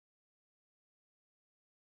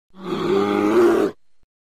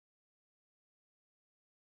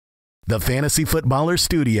The Fantasy Footballer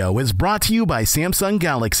Studio is brought to you by Samsung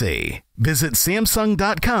Galaxy. Visit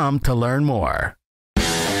Samsung.com to learn more.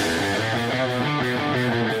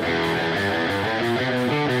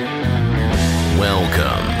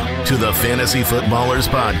 Welcome to the Fantasy Footballers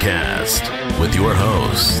Podcast with your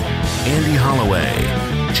hosts, Andy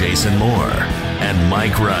Holloway, Jason Moore, and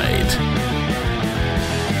Mike Wright.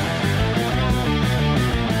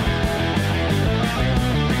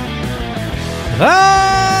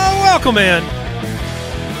 Welcome in.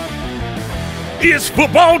 It's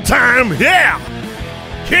football time, yeah,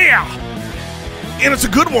 and it's a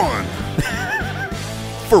good one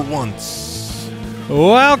for once.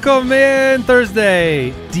 Welcome in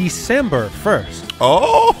Thursday, December 1st.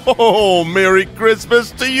 Oh, Merry Christmas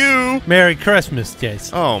to you. Merry Christmas,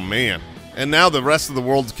 Jason. Oh, man. And now the rest of the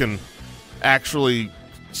world can actually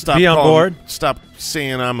stop Be on board. Stop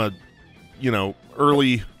saying I'm a,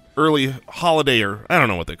 early holidayer. I don't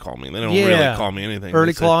know what they call me. They don't really call me anything.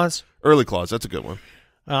 Early clause. Early clause. That's a good one.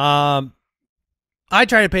 I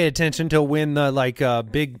try to pay attention to when the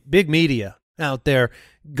big media out there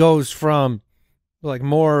goes from like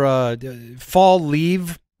more fall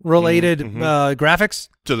leave related graphics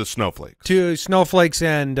to the snowflakes. To snowflakes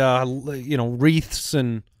and wreaths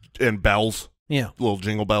and bells. Yeah, little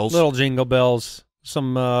jingle bells.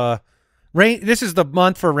 Some rain. This is the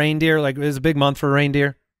month for reindeer. Like, it's a big month for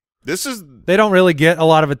reindeer. They don't really get a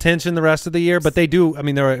lot of attention the rest of the year, but they do. I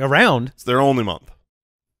mean, they're around. It's their only month.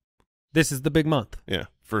 This is the big month. Yeah,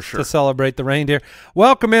 for sure. To celebrate the reindeer.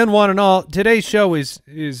 Welcome in, one and all. Today's show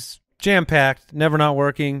is jam-packed, never not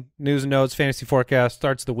working, news and notes, fantasy forecast,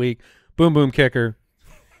 starts the week, boom, boom, kicker.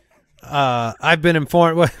 I've been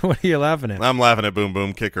informed. What are you laughing at? I'm laughing at boom,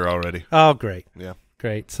 boom, kicker already. Oh, great. Yeah.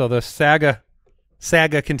 Great. So the saga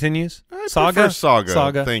continues? Saga?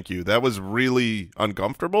 Thank you. That was really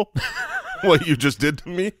uncomfortable, what you just did to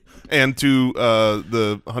me and to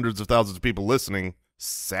the hundreds of thousands of people listening.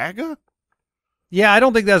 Saga? Yeah, I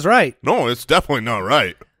don't think that's right. No, it's definitely not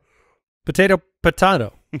right. Potato.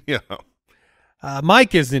 Yeah.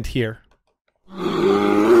 Mike isn't here.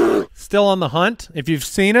 Still on the hunt. If you've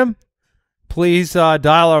seen him, please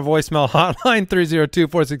dial our voicemail hotline,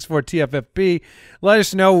 302-464-TFFB. Let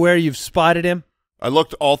us know where you've spotted him. I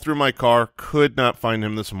looked all through my car, could not find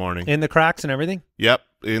him this morning. In the cracks and everything? Yep,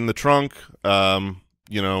 in the trunk,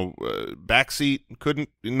 back seat,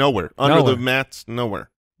 nowhere. Under the mats,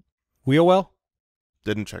 nowhere. Wheel well?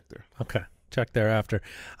 Didn't check there. Okay, check there after.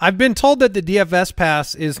 I've been told that the DFS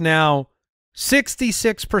pass is now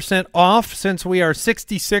 66% off since we are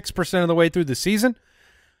 66% of the way through the season.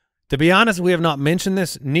 To be honest, we have not mentioned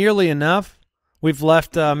this nearly enough. We've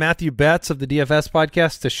left Matthew Betts of the DFS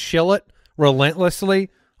podcast to shill it relentlessly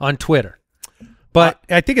on Twitter. But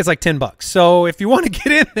I think it's like $10. So if you want to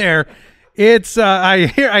get in there, it's I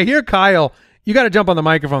hear Kyle. You got to jump on the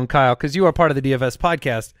microphone, Kyle, because you are part of the DFS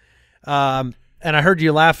podcast. And I heard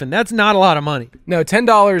you laughing. That's not a lot of money. No,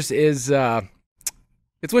 $10 is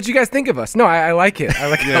it's what you guys think of us. No, I like it. I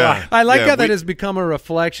like it a lot. I like how that has become a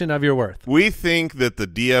reflection of your worth. We think that the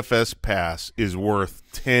DFS pass is worth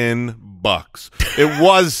 $10. It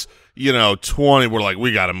was 20. We're like,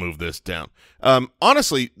 we got to move this down.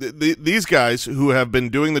 Honestly, these guys who have been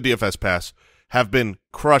doing the DFS pass have been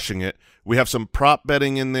crushing it. We have some prop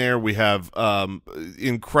betting in there. We have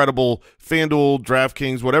incredible FanDuel,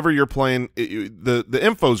 DraftKings, whatever you're playing. The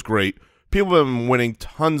info's great. People have been winning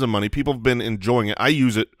tons of money. People have been enjoying it. I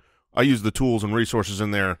use it. I use the tools and resources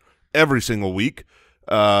in there every single week.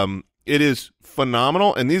 It is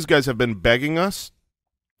phenomenal, and these guys have been begging us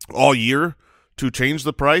all year to change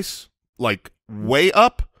the price, like way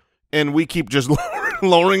up, and we keep just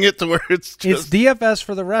lowering it to where it's just... It's DFS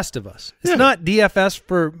for the rest of us. It's not DFS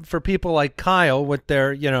for people like Kyle with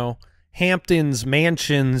their, Hamptons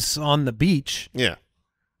mansions on the beach. Yeah.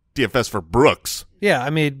 DFS for Brooks. Yeah, I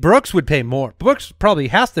mean, Brooks would pay more. Brooks probably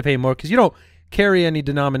has to pay more because you don't carry any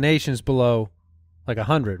denominations below like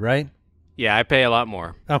 100, right? Yeah, I pay a lot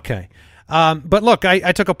more. Okay. But look,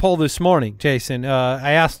 I took a poll this morning, Jason.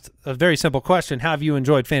 I asked a very simple question. Have you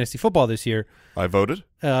enjoyed fantasy football this year? I voted.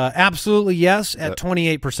 Absolutely yes at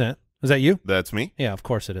 28%. Is that you? That's me. Yeah, of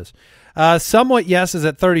course it is. Somewhat yes is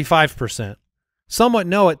at 35%. Somewhat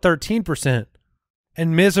no at 13%.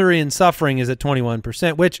 And misery and suffering is at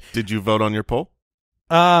 21%, which... Did you vote on your poll?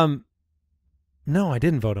 No, I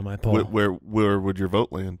didn't vote on my poll. Where would your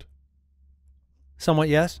vote land? Somewhat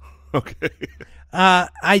yes. Okay.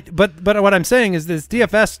 But what I'm saying is this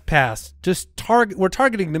DFS pass, we're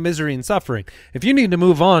targeting the misery and suffering. If you need to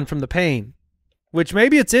move on from the pain, which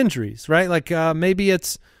maybe it's injuries, right? Like maybe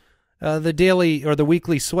it's the daily or the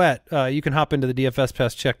weekly sweat. You can hop into the DFS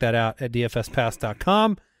pass, check that out at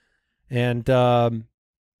dfspass.com. and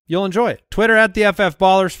you'll enjoy it. Twitter at the FF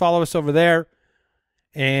Ballers. Follow us over there.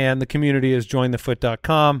 And the community is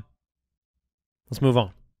jointhefoot.com. Let's move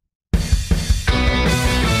on.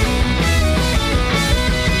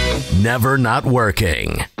 Never Not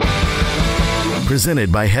Working.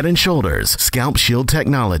 Presented by Head & Shoulders Scalp Shield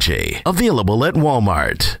Technology. Available at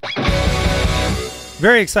Walmart.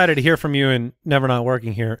 Very excited to hear from you and Never Not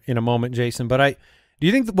Working here in a moment, Jason. But do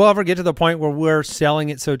you think that we'll ever get to the point where we're selling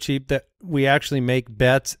it so cheap that we actually make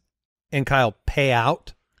bets and Kyle pay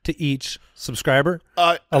out to each subscriber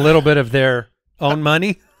a little bit of their own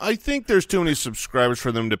money? I think there's too many subscribers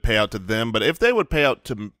for them to pay out to them, but if they would pay out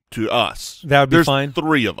to us, that would be there's fine.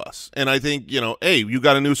 3 of us, and I think, hey, you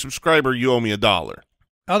got a new subscriber, you owe me $1.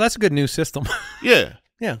 Oh, that's a good new system. Yeah.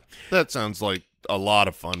 Yeah. That sounds like a lot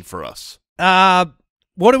of fun for us.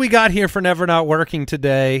 What do we got here for Never Not Working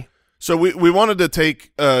today? So we wanted to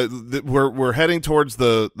take we're heading towards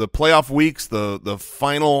the playoff weeks, the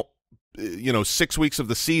final 6 weeks of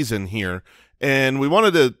the season here, and we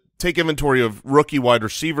wanted to take inventory of rookie wide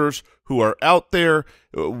receivers who are out there,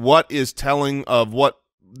 what is telling of what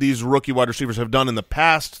these rookie wide receivers have done in the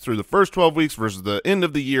past through the first 12 weeks versus the end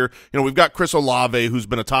of the year. We've got Chris Olave, who's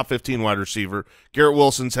been a top 15 wide receiver. Garrett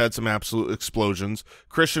Wilson's had some absolute explosions.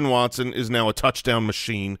 Christian Watson is now a touchdown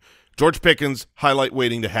machine. George Pickens, highlight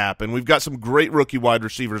waiting to happen. We've got some great rookie wide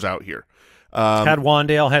receivers out here. Had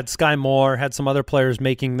Wandale, had Sky Moore, had some other players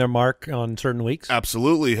making their mark on certain weeks.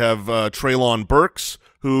 Absolutely. Have Treylon Burks,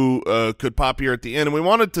 who could pop here at the end. And we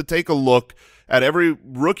wanted to take a look at every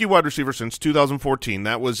rookie wide receiver since 2014.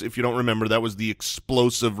 That was, if you don't remember, that was the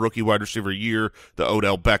explosive rookie wide receiver year, the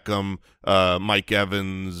Odell Beckham, Mike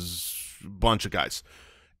Evans, bunch of guys.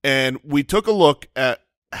 And we took a look at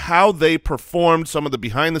how they performed, some of the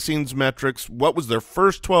behind-the-scenes metrics, what was their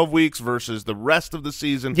first 12 weeks versus the rest of the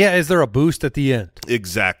season. Yeah, is there a boost at the end?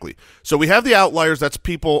 Exactly. So we have the outliers. That's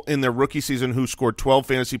people in their rookie season who scored 12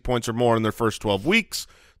 fantasy points or more in their first 12 weeks.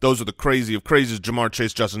 Those are the crazy of crazies, Jamar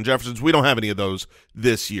Chase, Justin Jeffersons. We don't have any of those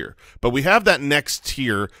this year. But we have that next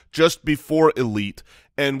tier just before elite,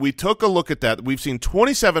 and we took a look at that. We've seen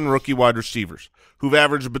 27 rookie wide receivers who've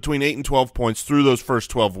averaged between 8 and 12 points through those first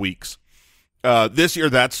 12 weeks. This year,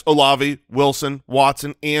 that's Olave, Wilson,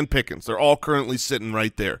 Watson, and Pickens. They're all currently sitting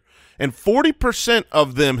right there. And 40%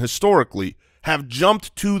 of them historically have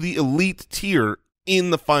jumped to the elite tier in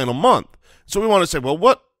the final month. So we want to say, well,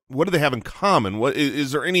 what do they have in common? What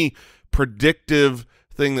is there any predictive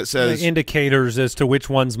thing that says like indicators as to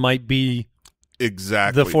which ones might be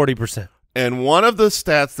exactly the 40%? And one of the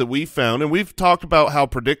stats that we found, and we've talked about how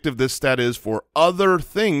predictive this stat is for other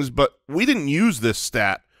things, but we didn't use this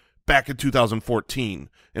stat back in 2014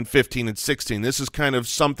 and 15 and 16. This is kind of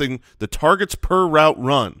something, the targets per route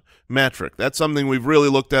run metric. That's something we've really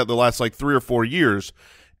looked at the last 3 or 4 years.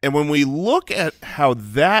 And when we look at how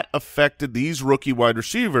that affected these rookie wide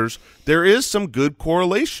receivers, there is some good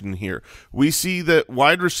correlation here. We see that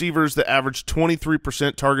wide receivers that average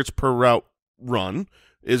 23% targets per route run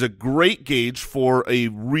is a great gauge for a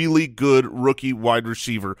really good rookie wide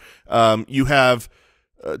receiver. You have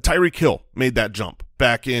Tyreek Hill made that jump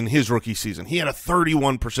back in his rookie season. He had a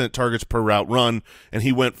 31% targets per route run, and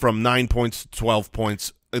he went from 9 points to 12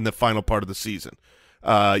 points in the final part of the season.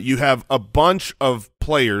 You have a bunch of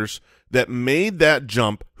players that made that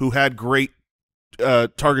jump who had great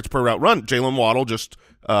targets per route run. Jalen Waddle just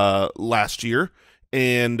last year,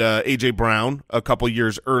 and A.J. Brown a couple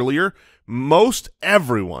years earlier. Most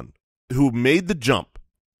everyone who made the jump,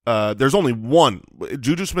 there's only one.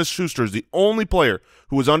 Juju Smith-Schuster is the only player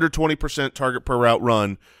who was under 20% target per route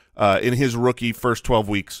run in his rookie first 12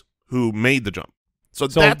 weeks who made the jump.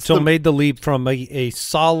 So made the leap from a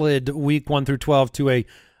solid week 1 through 12 to a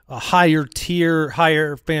higher tier,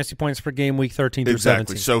 higher fantasy points per game week 13 through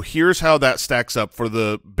 17. So here's how that stacks up for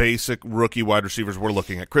the basic rookie wide receivers we're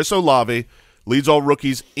looking at. Chris Olave leads all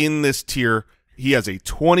rookies in this tier. He has a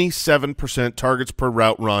 27% targets per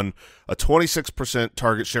route run, a 26%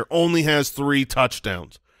 target share, only has 3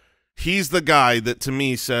 touchdowns. He's the guy that, to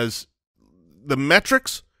me, says the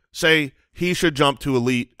metrics say he should jump to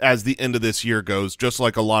elite as the end of this year goes, just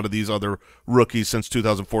like a lot of these other rookies since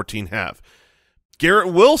 2014 have.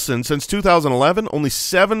 Garrett Wilson, since 2011, only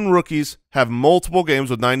 7 rookies have multiple games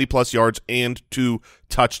with 90-plus yards and 2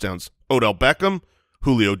 touchdowns. Odell Beckham,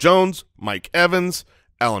 Julio Jones, Mike Evans,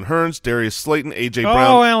 Allen Hurns, Darius Slayton, A.J. Brown.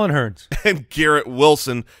 Oh, Allen Hurns. And Garrett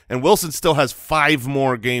Wilson. And Wilson still has 5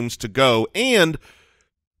 more games to go and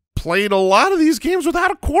played a lot of these games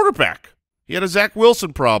without a quarterback. He had a Zach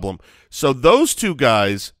Wilson problem. So those 2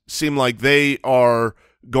 guys seem like they are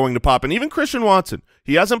going to pop. And even Christian Watson,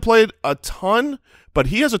 he hasn't played a ton, but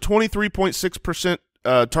he has a 23.6%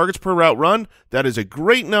 targets per route run. That is a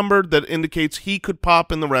great number that indicates he could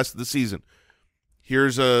pop in the rest of the season.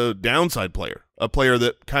 Here's a downside player, a player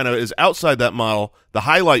that kind of is outside that model, the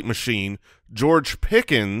highlight machine, George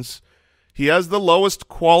Pickens. He has the lowest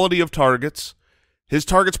quality of targets. His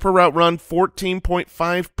targets per route run,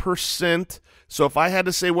 14.5%. So if I had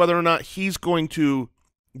to say whether or not he's going to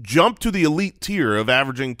jump to the elite tier of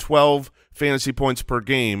averaging 12 fantasy points per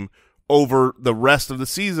game over the rest of the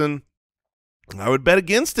season, I would bet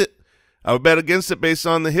against it. I would bet against it based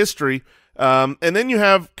on the history. And then you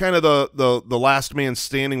have kind of the last man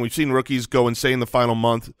standing. We've seen rookies go insane the final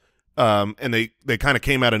month, and they kind of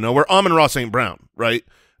came out of nowhere. Amon-Ra St. Brown, right?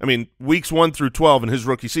 I mean, weeks 1 through 12 in his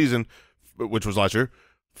rookie season, which was last year,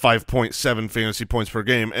 5.7 fantasy points per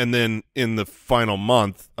game. And then in the final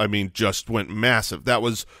month, I mean, just went massive. That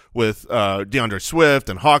was with DeAndre Swift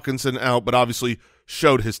and Hawkinson out, but obviously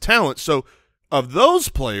showed his talent. So of those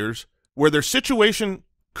players where their situation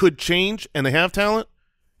could change and they have talent,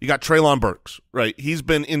 you got Treylon Burks, right? He's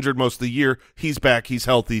been injured most of the year. He's back. He's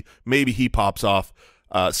healthy. Maybe he pops off.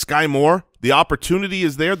 Sky Moore, the opportunity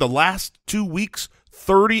is there. The last 2 weeks,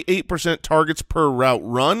 38% targets per route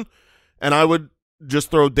run. And I would just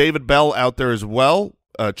throw David Bell out there as well.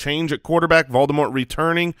 Change at quarterback. Voldemort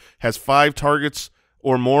returning, has 5 targets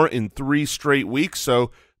or more in 3 straight weeks.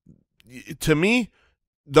 So to me,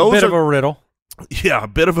 those a bit of a riddle. Yeah, a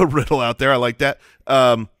bit of a riddle out there. I like that.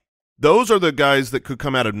 Those are the guys that could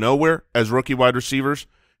come out of nowhere as rookie wide receivers.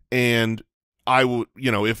 And I would,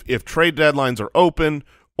 if trade deadlines are open,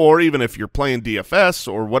 or even if you're playing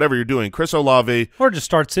DFS or whatever you're doing, Chris Olave, or just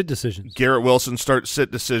start sit decisions. Garrett Wilson start sit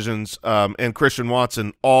decisions, and Christian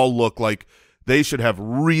Watson all look like they should have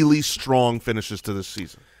really strong finishes to this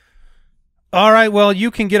season. All right, well,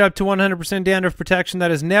 you can get up to 100% dandruff protection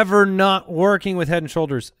that is never not working with Head &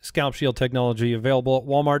 Shoulders Scalp Shield technology, available at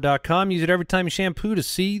Walmart.com. Use it every time you shampoo to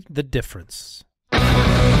see the difference.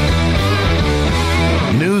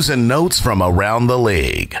 News and notes from around the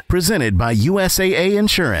league, presented by USAA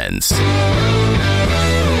Insurance.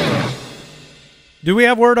 Do we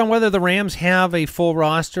have word on whether the Rams have a full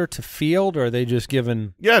roster to field, or are they just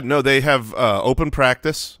given? Yeah, no, they have open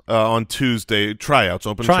practice on Tuesday, tryouts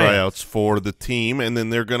for the team, and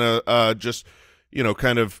then they're going to just,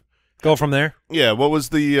 kind of go from there. Yeah, what was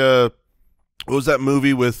that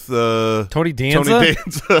movie with Tony Danza?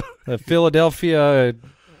 The Philadelphia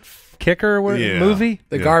kicker movie?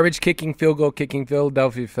 The garbage kicking, field goal kicking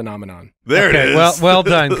Philadelphia phenomenon. There it is. Well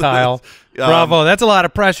done, Kyle. Bravo. That's a lot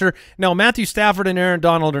of pressure. No, Matthew Stafford and Aaron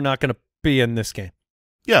Donald are not going to be in this game.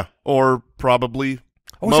 Yeah, or probably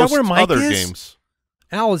most is that where Mike other is? games.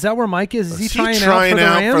 Al, is that where Mike is? Is he trying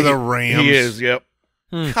out for the Rams? He is, yep.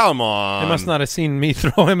 Come on. They must not have seen me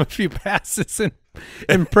throw him a few passes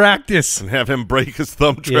in practice. And have him break his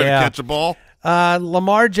thumb trying to catch a ball?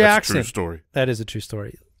 Lamar Jackson. That's a true story. That is a true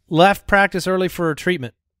story. Left practice early for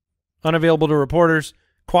treatment. Unavailable to reporters.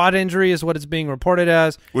 Quad injury is what it's being reported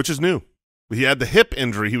as. Which is new. He had the hip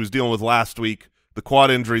injury he was dealing with last week, the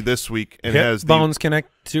quad injury this week, and has bones connect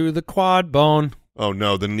to the quad bone. Oh,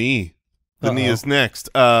 no, the knee. The knee is next.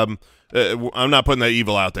 I'm not putting that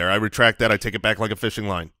evil out there. I retract that. I take it back like a fishing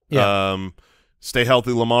line. Yeah. Stay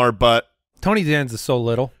healthy, Lamar, but Tony Danza is so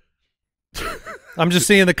little. I'm just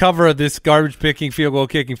seeing the cover of this garbage-picking,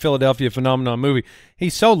 field-goal-kicking Philadelphia phenomenon movie.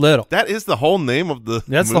 He's so little. That is the whole name of the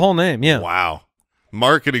That's movie? the whole name, yeah. Wow.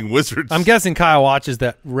 Marketing wizards. I'm guessing Kyle watches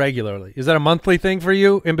that regularly. Is that a monthly thing for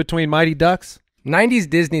you in between Mighty Ducks? 90s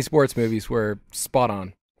Disney sports movies were spot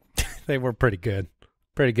on. They were pretty good.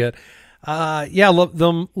 Pretty good.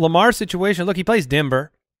 The Lamar situation, look, he plays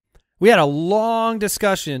Denver. We had a long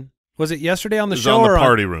discussion. Was it yesterday on the show? On the or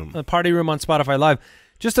party room. The party room on Spotify Live.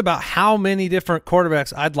 Just about how many different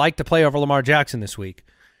quarterbacks I'd like to play over Lamar Jackson this week.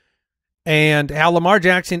 And how Lamar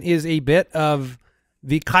Jackson is a bit of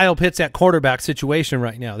the Kyle Pitts at quarterback situation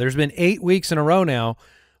right now. There's been 8 weeks in a row now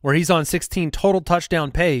where he's on 16 total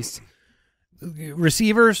touchdown pace.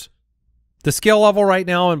 Receivers, the skill level right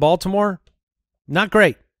now in Baltimore, not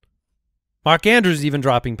great. Mark Andrews is even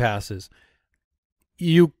dropping passes.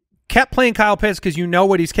 You kept playing Kyle Pitts because you know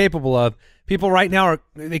what he's capable of. People right now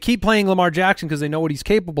they keep playing Lamar Jackson because they know what he's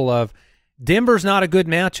capable of. Denver's not a good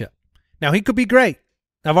matchup. Now, he could be great.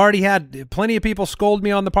 I've already had plenty of people scold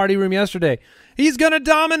me on the party room yesterday. He's going to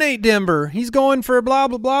dominate Denver. He's going for blah,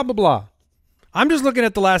 blah, blah, blah, blah. I'm just looking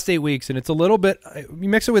at the last 8 weeks, and it's a little bit – you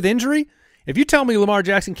mix it with injury. If you tell me Lamar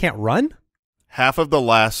Jackson can't run – half of the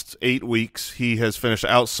last 8 weeks, he has finished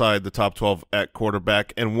outside the top 12 at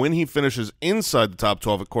quarterback. And when he finishes inside the top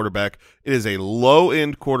 12 at quarterback, it is a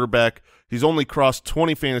low-end quarterback. He's only crossed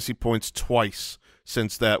 20 fantasy points twice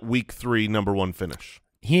since that week 3 number 1 finish.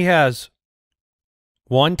 He has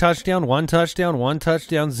 1 touchdown, 1 touchdown, 1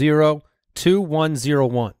 touchdown, 0, 2, 1, 0,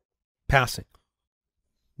 1. Passing.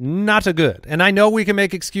 Not a good. And I know we can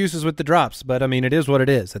make excuses with the drops, but, I mean, it is what it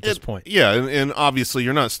is at this point. Yeah, and obviously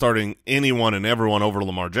you're not starting anyone and everyone over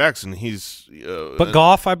Lamar Jackson. He's But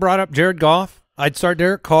Goff, I brought up Jared Goff. I'd start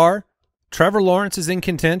Derek Carr. Trevor Lawrence is in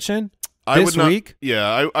contention this week.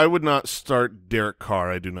 Yeah, I would not start Derek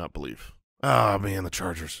Carr, I do not believe. Oh, man, the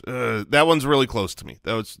Chargers. That one's really close to me.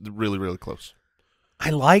 That was really, really close. I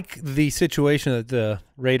like the situation that the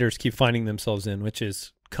Raiders keep finding themselves in, which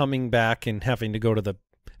is coming back and having to go to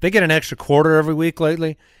they get an extra quarter every week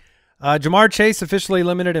lately. Jamar Chase officially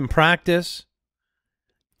limited in practice.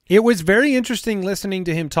 It was very interesting listening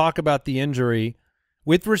to him talk about the injury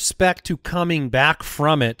with respect to coming back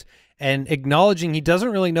from it and acknowledging he doesn't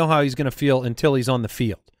really know how he's going to feel until he's on the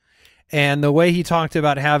field. And the way he talked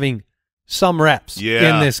about having some reps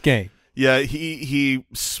in this game. Yeah, he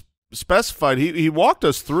specified, he walked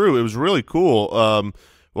us through, it was really cool,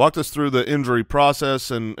 walked us through the injury process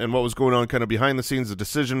and what was going on kind of behind the scenes, the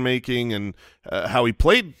decision-making, and how he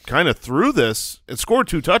played kind of through this and scored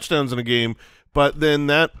 2 touchdowns in a game, but then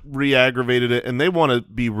that re-aggravated it, and they want to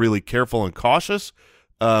be really careful and cautious.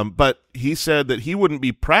 But he said that he wouldn't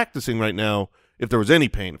be practicing right now if there was any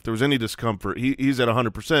pain, if there was any discomfort. He's at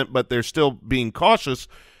 100%, but they're still being cautious.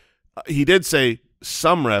 He did say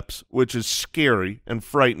some reps, which is scary and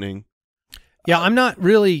frightening. Yeah, I'm not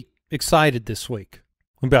really excited this week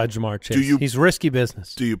about Jamar Chase. He's risky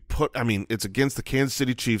business. Do you it's against the Kansas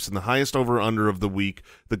City Chiefs in the highest over-under of the week,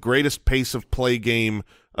 the greatest pace of play game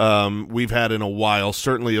we've had in a while,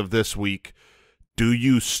 certainly of this week. Do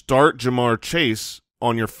you start Jamar Chase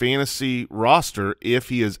on your fantasy roster if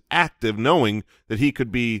he is active, knowing that he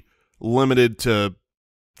could be limited to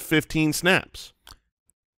 15 snaps?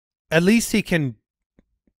 At least he can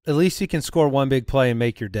score one big play and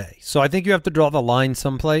make your day. So I think you have to draw the line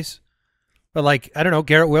someplace. But, like, I don't know,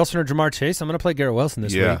 Garrett Wilson or Jamar Chase, I'm going to play Garrett Wilson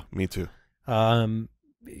this week. Yeah, me too.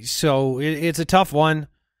 So it's a tough one.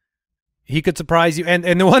 He could surprise you.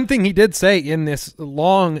 And the one thing he did say in this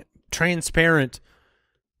long, transparent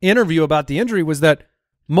interview about the injury was that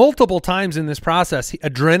multiple times in this process,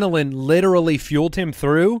 adrenaline literally fueled him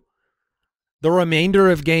through the remainder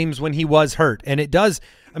of games when he was hurt. And it does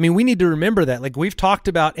 – I mean, we need to remember that. Like, we've talked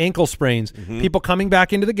about ankle sprains, people coming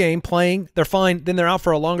back into the game, playing, they're fine, then they're out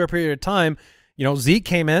for a longer period of time. You know, Zeke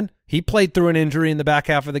came in. He played through an injury in the back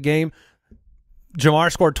half of the game.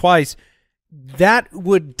 Jamar scored twice. That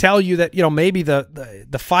would tell you that, you know, maybe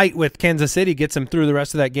the fight with Kansas City gets him through the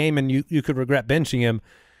rest of that game, and you could regret benching him.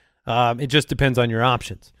 It just depends on your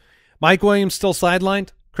options. Mike Williams still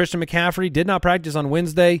sidelined. Christian McCaffrey did not practice on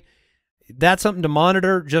Wednesday. That's something to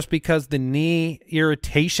monitor just because the knee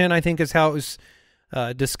irritation, I think, is how it was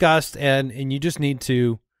discussed, and you just need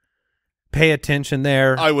to pay attention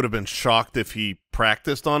there. I would have been shocked if he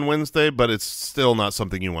practiced on Wednesday, but it's still not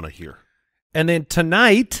something you want to hear. And then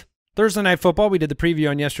tonight, Thursday Night Football, we did the preview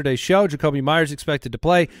on yesterday's show. Jacoby Myers expected to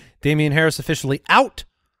play. Damian Harris officially out.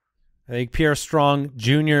 I think Pierre Strong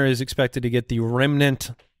Jr. is expected to get the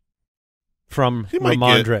remnant from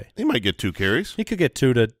Ramondre. He might get 2 carries. He could get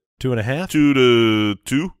 2 to 2.5. 2 to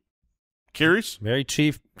 2 carries. Very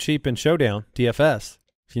cheap in Showdown, DFS,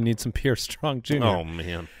 if you need some Pierre Strong Jr. Oh,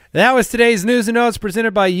 man. That was today's news and notes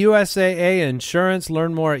presented by USAA Insurance.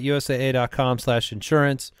 Learn more at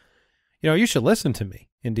USAA.com/insurance. You know, you should listen to me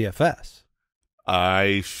in DFS.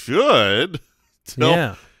 I should.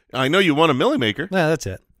 Yeah. I know you want a Millie Maker. Yeah, that's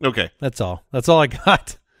it. Okay. That's all. That's all I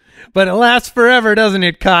got. But it lasts forever, doesn't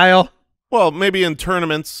it, Kyle? Well, maybe in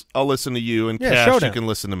tournaments I'll listen to you, and Cash Showdown. you can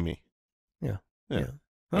listen to me. Yeah. Yeah.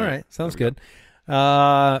 All right. Sounds good.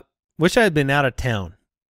 Wish I had been out of town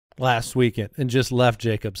last weekend and just left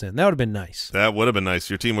Jacobs in. That would have been nice. That would have been nice.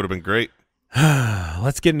 Your team would have been great.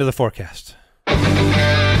 Let's get into the forecast.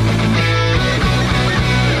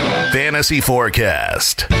 Fantasy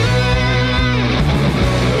Forecast.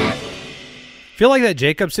 Feel like that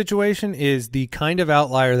Jacobs situation is the kind of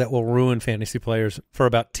outlier that will ruin fantasy players for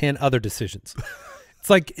about 10 other decisions. It's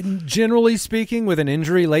like, generally speaking, with an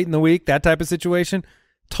injury late in the week, that type of situation,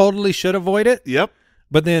 totally should avoid it. Yep.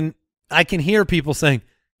 But then I can hear people saying,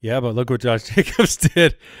 yeah, but look what Josh Jacobs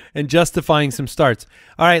did, and justifying some starts.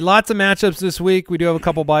 All right, lots of matchups this week. We do have a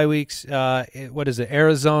couple bye weeks. What is it?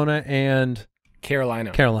 Arizona and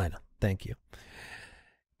Carolina. Thank you.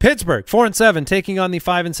 Pittsburgh, 4-7, taking on the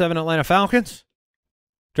 5-7 Atlanta Falcons.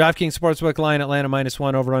 DraftKings Sportsbook line, Atlanta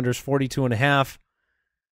 -1, over-unders 42.5.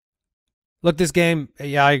 Look, this game,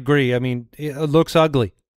 yeah, I agree. I mean, it looks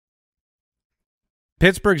ugly.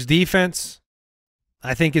 Pittsburgh's defense,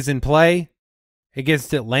 I think, is in play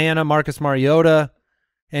against Atlanta. Marcus Mariota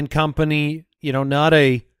and company not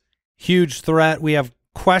a huge threat. We have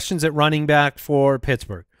questions at running back for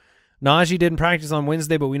Pittsburgh. Najee didn't practice on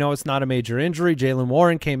Wednesday, but we know it's not a major injury. Jaylen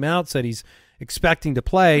Warren came out, said he's expecting to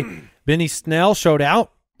play. Benny Snell showed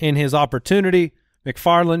out in his opportunity.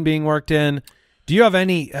 McFarland being worked in. Do you have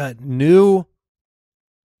any new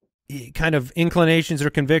kind of inclinations or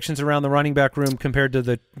convictions around the running back room compared to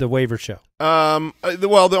the waiver show?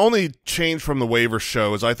 Well, the only change from the waiver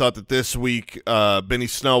show is I thought that this week Benny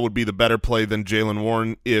Snell would be the better play than Jaylen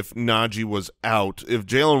Warren if Najee was out. If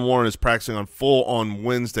Jaylen Warren is practicing on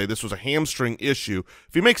Wednesday, this was a hamstring issue.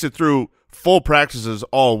 If he makes it through full practices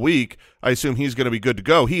all week, I assume he's going to be good to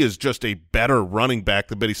go. He is just a better running back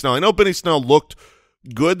than Benny Snell. I know Benny Snell looked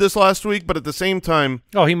good this last week, but at the same time,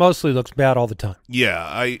 he mostly looks bad all the time.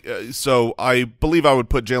 Yeah, so I believe I would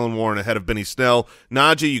put Jaylen Warren ahead of Benny Snell.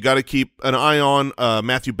 Najee, you got to keep an eye on.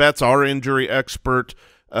 Matthew Betts, our injury expert,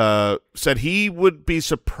 said he would be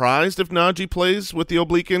surprised if Najee plays with the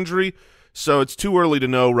oblique injury. So it's too early to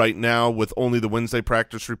know right now with only the Wednesday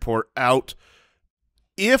practice report out.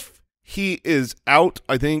 If he is out,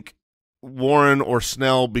 I think Warren or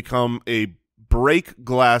Snell become a break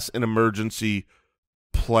glass in emergency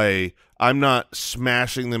play. I'm not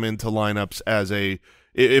smashing them into lineups as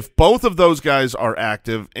if both of those guys are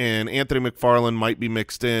active and Anthony McFarland might be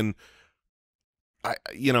mixed in,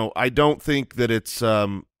 I don't think that it's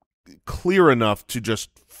clear enough to just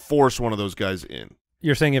force one of those guys in.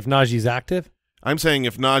 You're saying if Najee's active? I'm saying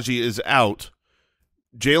if Najee is out,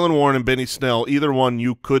 Jaylen Warren and Benny Snell, either one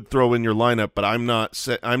you could throw in your lineup, but I'm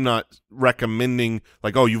not recommending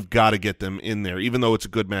you've got to get them in there, even though it's a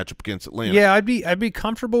good matchup against Atlanta. Yeah, I'd be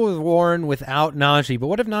comfortable with Warren without Najee, but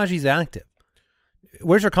what if Najee's active?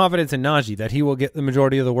 Where's your confidence in Najee that he will get the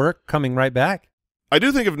majority of the work coming right back? I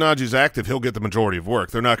do think if Najee's active, he'll get the majority of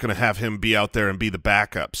work. They're not going to have him be out there and be the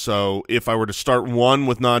backup. So if I were to start one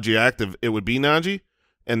with Najee active, it would be Najee,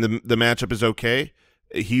 and the matchup is okay.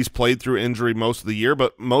 He's played through injury most of the year,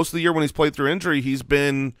 but most of the year when he's played through injury, he's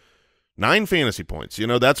been 9 fantasy points.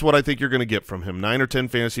 That's what I think you're going to get from him, 9 or 10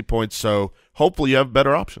 fantasy points, so hopefully you have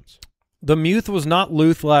better options. The Muth was not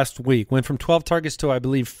Luth last week. Went from 12 targets to, I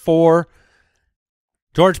believe, 4.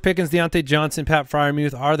 George Pickens, Deontay Johnson, Pat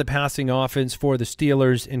Freiermuth are the passing offense for the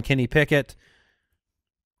Steelers, and Kenny Pickett.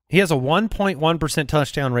 He has a 1.1%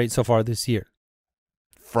 touchdown rate so far this year.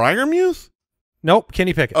 Freiermuth? Nope,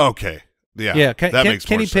 Kenny Pickett. Okay. Yeah, that makes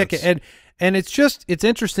Kenny more sense. Pickett, and it's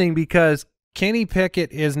interesting because Kenny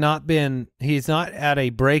Pickett he's not had a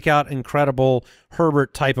breakout, incredible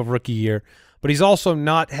Herbert type of rookie year, but he's also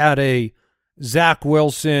not had a Zach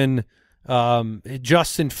Wilson,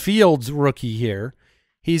 Justin Fields rookie year.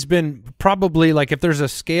 He's been probably, if there's a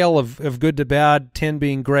scale of good to bad, 10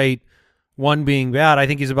 being great, 1 being bad, I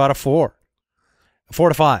think he's about a 4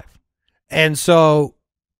 to 5. And so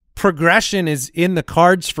progression is in the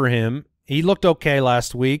cards for him. He looked okay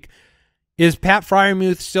last week. Is Pat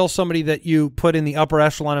Freiermuth still somebody that you put in the upper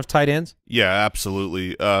echelon of tight ends? Yeah,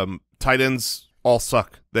 absolutely. Tight ends all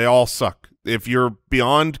suck. They all suck. If you're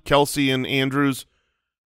beyond Kelsey and Andrews,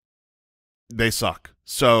 they suck.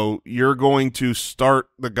 So you're going to start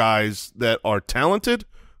the guys that are talented,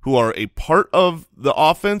 who are a part of the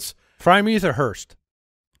offense. Freiermuth or Hurst?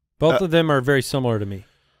 Both of them are very similar to me.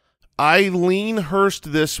 I lean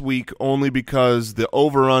Hurst this week only because the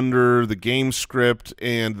over-under, the game script,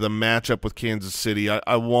 and the matchup with Kansas City.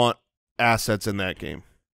 I want assets in that game.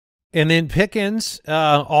 And then Pickens,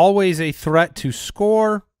 always a threat to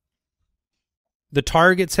score. The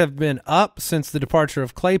targets have been up since the departure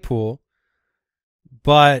of Claypool.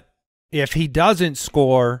 But if he doesn't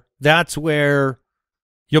score, that's where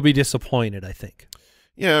you'll be disappointed, I think.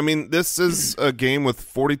 Yeah, I mean, this is a game with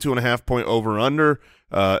 42.5-point over-under.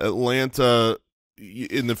 Atlanta,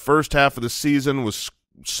 in the first half of the season, was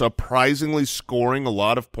surprisingly scoring a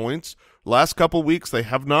lot of points. Last couple weeks, they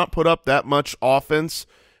have not put up that much offense.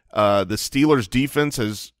 The Steelers' defense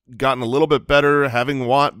has gotten a little bit better, having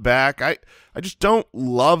Watt back. I just don't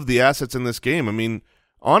love the assets in this game. I mean,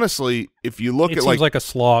 honestly, if you look it at seems like a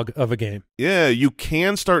slog of a game. Yeah, you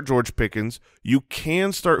can start George Pickens. You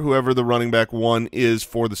can start whoever the running back 1 is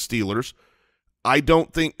for the Steelers. I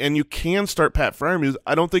don't think, and you can start Pat Freiermuth.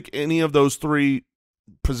 I don't think any of those 3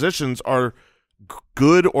 positions are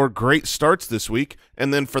good or great starts this week.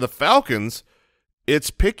 And then for the Falcons, it's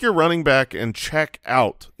pick your running back and check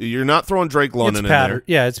out. You're not throwing Drake London in there.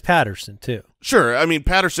 Yeah, it's Patterson too. Sure. I mean,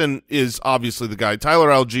 Patterson is obviously the guy.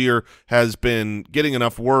 Tyler Algier has been getting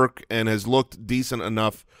enough work and has looked decent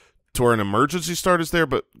enough to where an emergency start is there.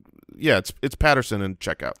 But, yeah, it's Patterson and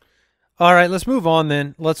check out. All right, let's move on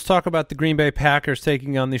then. Let's talk about the Green Bay Packers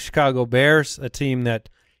taking on the Chicago Bears, a team that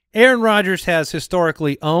Aaron Rodgers has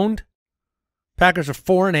historically owned. Packers are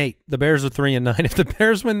 4-8. The Bears are 3-9. If the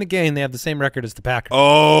Bears win the game, they have the same record as the Packers.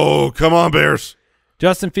 Oh, come on, Bears.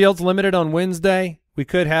 Justin Fields limited on Wednesday. We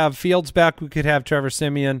could have Fields back. We could have Trevor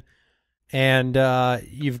Siemian. And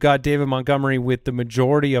you've got David Montgomery with the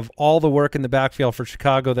majority of all the work in the backfield for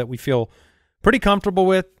Chicago that we feel pretty comfortable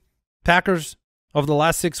with. Packers, over the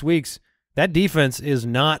last 6 weeks, that defense is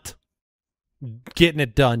not getting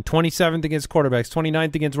it done. 27th against quarterbacks,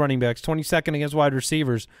 29th against running backs, 22nd against wide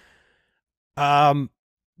receivers.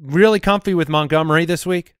 Really comfy with Montgomery this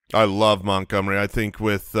week. I love Montgomery. I think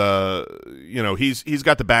with he's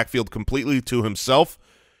got the backfield completely to himself.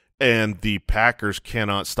 And the Packers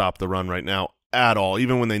cannot stop the run right now at all,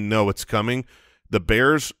 even when they know it's coming. The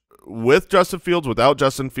Bears, with Justin Fields, without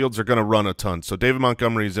Justin Fields, are going to run a ton. So David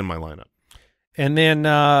Montgomery is in my lineup. And then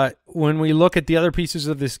when we look at the other pieces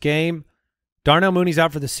of this game, Darnell Mooney's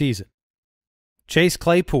out for the season. Chase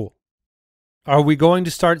Claypool. Are we going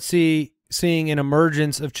to start seeing an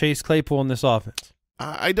emergence of Chase Claypool in this offense?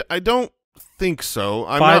 I don't think so.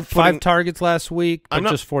 Five targets last week, but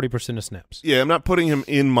just 40% of snaps. Yeah, I'm not putting him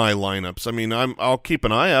in my lineups. I mean, I'll keep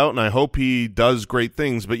an eye out, and I hope he does great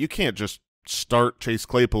things, but you can't just start Chase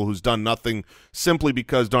Claypool, who's done nothing, simply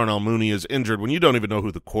because Darnell Mooney is injured when you don't even know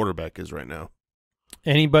who the quarterback is right now.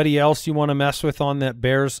 Anybody else you want to mess with on that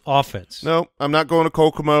Bears offense? No, I'm not going to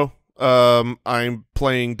Kokomo. I'm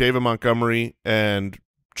playing David Montgomery and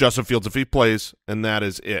Justin Fields if he plays, and that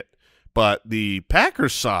is it. But the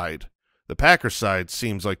Packers side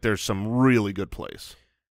seems like there's some really good plays.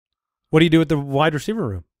 What do you do with the wide receiver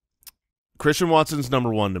room? Christian Watson's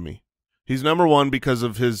 #1 to me. He's #1 because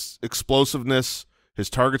of his explosiveness, his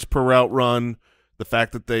targets per route run, the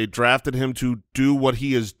fact that they drafted him to do what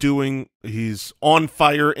he is doing. He's on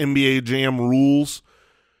fire, NBA Jam rules.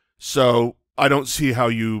 So I don't see how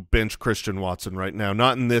you bench Christian Watson right now,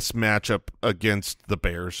 not in this matchup against the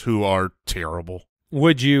Bears, who are terrible.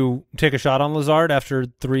 Would you take a shot on Lazard after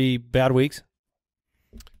 3 bad weeks?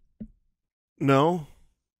 No.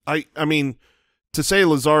 I mean, to say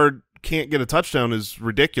Lazard can't get a touchdown is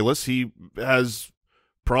ridiculous. He has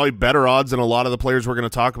probably better odds than a lot of the players we're going to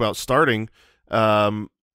talk about starting.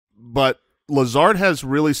 But Lazard has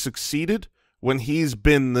really succeeded when he's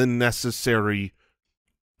been the necessary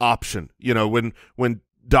option. You know, when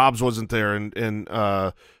Dobbs wasn't there and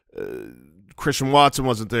Christian Watson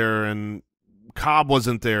wasn't there and Cobb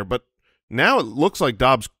wasn't there, but now it looks like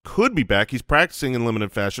Dobbs could be back. He's practicing in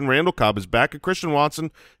limited fashion. Randall Cobb is back, and Christian Watson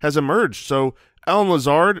has emerged. So Allen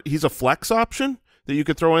Lazard, he's a flex option that you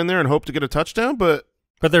could throw in there and hope to get a touchdown, but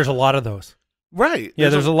there's a lot of those. Right. Yeah,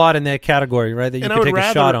 there's a lot in that category, right, that you could take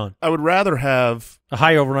a shot on. I would rather have a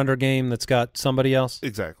high over-under game that's got somebody else.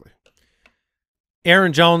 Exactly.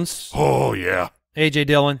 Aaron Jones. Oh, yeah. A.J.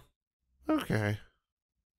 Dillon. Okay.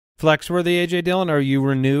 Flex-worthy A.J. Dillon? Are you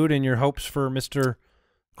renewed in your hopes for Mr.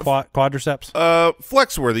 Quadriceps?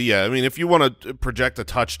 Flex-worthy, yeah. I mean, if you want to project a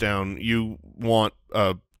touchdown, you want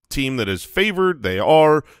a team that is favored. They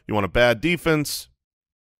are. You want a bad defense.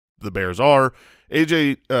 The Bears are.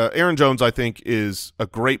 Aaron Jones, I think, is a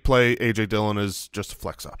great play. A.J. Dillon is just a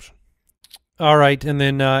flex option. All right, and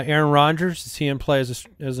then Aaron Rodgers, is he in play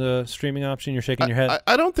as a streaming option? You're shaking your head.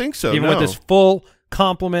 I don't think so. Even with this full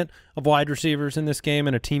complement of wide receivers in this game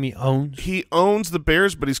and a team he owns? He owns the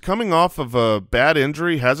Bears, but he's coming off of a bad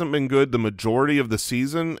injury, hasn't been good the majority of the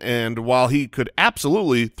season, and while he could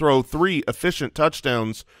absolutely throw 3 efficient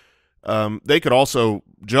touchdowns, they could also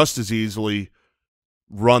just as easily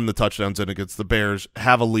run the touchdowns in against the Bears,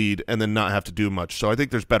 have a lead, and then not have to do much. So I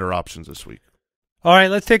think there's better options this week. All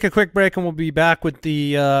right, let's take a quick break, and we'll be back with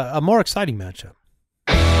the a more exciting matchup.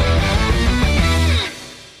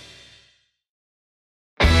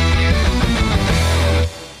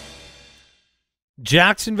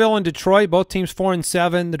 Jacksonville and Detroit, both teams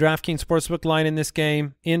 4-7. The DraftKings Sportsbook line in this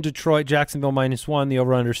game in Detroit, Jacksonville -1. The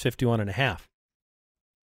over/under is 51.5.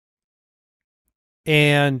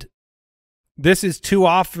 And this is 2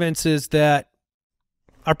 offenses that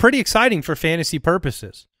are pretty exciting for fantasy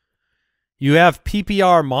purposes. You have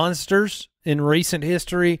PPR monsters in recent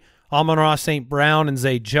history, Amon-Ra St. Brown and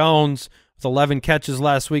Zay Jones with 11 catches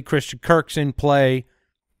last week. Christian Kirk's in play.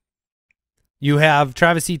 You have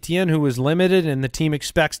Travis Etienne, who was limited, and the team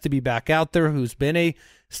expects to be back out there, who's been a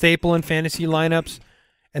staple in fantasy lineups.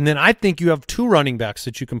 And then I think you have 2 running backs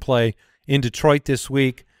that you can play in Detroit this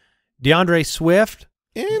week. DeAndre Swift.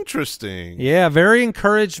 Interesting. Yeah, very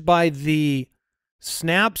encouraged by the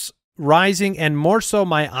snaps rising and more so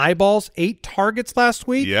my eyeballs. 8 targets last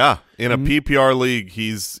week. Yeah, in a PPR league,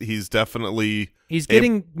 he's definitely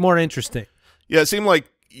getting more interesting. Yeah, it seemed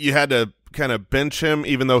like you had to kind of bench him,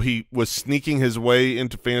 even though he was sneaking his way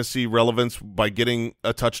into fantasy relevance by getting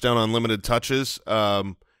a touchdown on limited touches.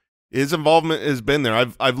 His involvement has been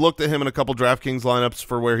there. I've looked at him in a couple DraftKings lineups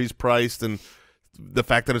for where he's priced, and the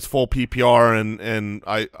fact that it's full PPR, and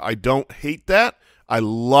I don't hate that. I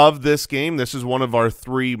love this game. This is one of our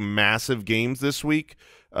 3 massive games this week.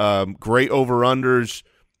 Great over-unders.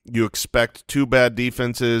 You expect 2 bad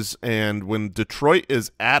defenses, and when Detroit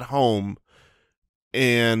is at home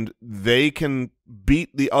and they can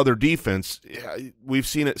beat the other defense, we've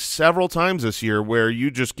seen it several times this year where you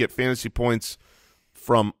just get fantasy points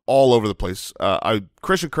from all over the place.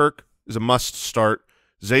 Christian Kirk is a must start.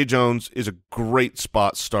 Zay Jones is a great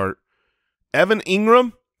spot start. Evan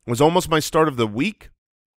Ingram was almost my start of the week.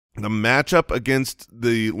 The matchup against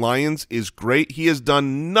the Lions is great. He has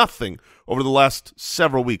done nothing over the last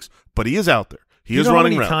several weeks, but he is out there. He is running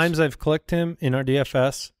routes. You know how many times I've clicked him in our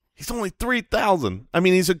DFS? He's only 3,000. I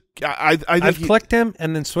mean, I've clicked him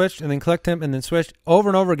and then switched and then clicked him and then switched over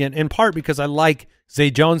and over again, in part because I like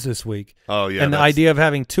Zay Jones this week. Oh, yeah. And the idea of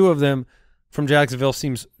having 2 of them from Jacksonville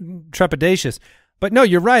seems trepidatious. But, no,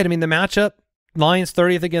 you're right. I mean, the matchup, Lions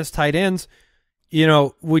 30th against tight ends. You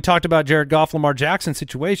know, we talked about Jared Goff, Lamar Jackson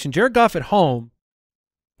situation. Jared Goff at home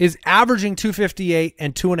is averaging 258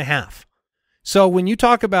 and 2.5. So when you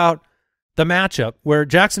talk about the matchup where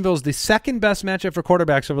Jacksonville is the second best matchup for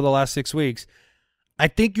quarterbacks over the last 6 weeks, I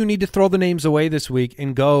think you need to throw the names away this week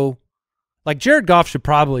and go like Jared Goff should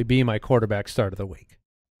probably be my quarterback start of the week.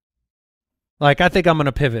 Like, I think I'm going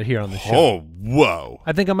to pivot here on the show. Oh, whoa.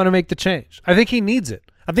 I think I'm going to make the change. I think he needs it.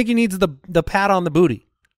 I think he needs the pat on the booty.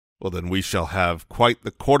 Well, then we shall have quite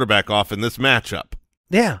the quarterback off in this matchup.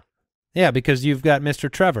 Yeah. Yeah, because you've got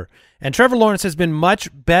Mr. Trevor. And Trevor Lawrence has been much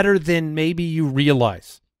better than maybe you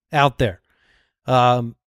realize out there.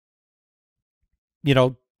 You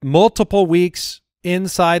know, multiple weeks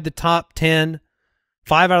inside the top 10,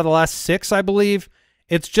 5 out of the last 6, I believe.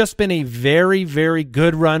 It's just been a very, very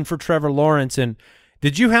good run for Trevor Lawrence. And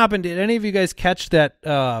did any of you guys catch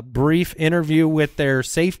that brief interview with their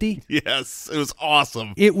safety? Yes, it was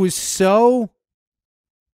awesome. It was so,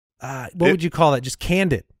 what would you call it? Just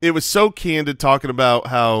candid. It was so candid, talking about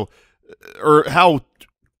how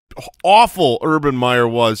awful Urban Meyer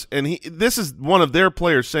was. And this is one of their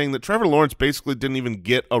players saying that Trevor Lawrence basically didn't even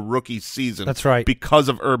get a rookie season. That's right. Because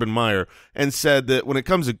of Urban Meyer, and said that when it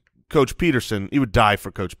comes to Coach Peterson, he would die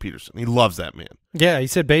for Coach Peterson. He loves that man. Yeah, he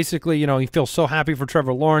said basically, you know, he feels so happy for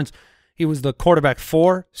Trevor Lawrence. He was the quarterback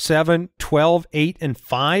 4, 7, 12, 8, and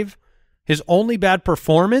 5. His only bad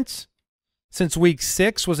performance since week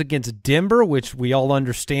 6 was against Denver, which we all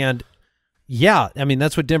understand. Yeah, I mean,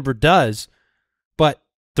 that's what Denver does. But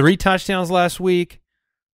 3 touchdowns last week.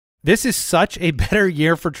 This is such a better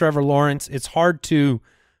year for Trevor Lawrence. It's hard to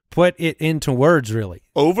put it into words, really.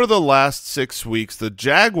 Over the last 6 weeks, the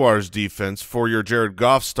Jaguars defense for your Jared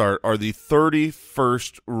Goff start are the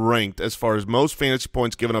 31st ranked as far as most fantasy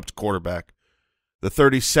points given up to quarterback. The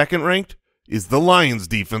 32nd ranked is the Lions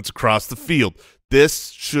defense across the field. This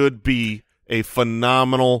should be a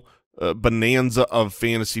phenomenal bonanza of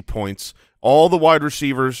fantasy points. All the wide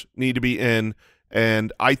receivers need to be in,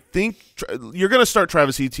 and I think you're going to start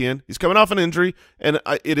Travis Etienne. He's coming off an injury, and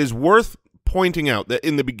it is worth pointing out that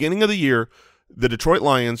in the beginning of the year, the Detroit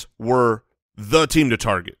Lions were the team to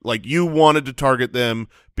target. Like, you wanted to target them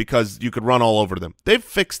because you could run all over them. They've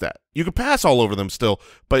fixed that. You could pass all over them still,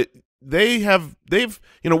 but they've,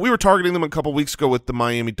 you know, we were targeting them a couple weeks ago with the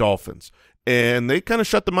Miami Dolphins, and they kind of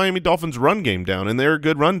shut the Miami Dolphins run game down, and they're a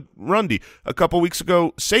good run D. A couple weeks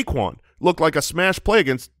ago, Saquon looked like a smash play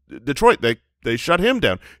against Detroit. They shut him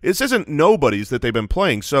down. This isn't nobodies that they've been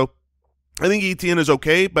playing, so I think Etienne is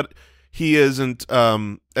okay, but he isn't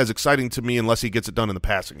as exciting to me unless he gets it done in the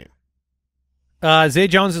passing game. Zay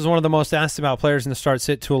Jones is one of the most asked about players in the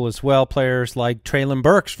start-sit tool as well. Players like Treylon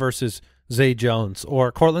Burks versus Zay Jones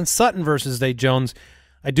or Cortland Sutton versus Zay Jones.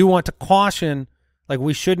 I do want to caution, like,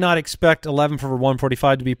 we should not expect 11 for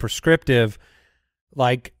 145 to be prescriptive.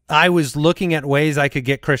 Like, I was looking at ways I could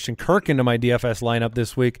get Christian Kirk into my DFS lineup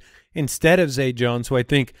this week instead of Zay Jones, who I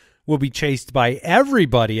think will be chased by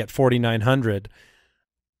everybody at 4,900.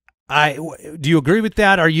 Do you agree with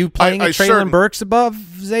that? Are you playing Treylon Burks above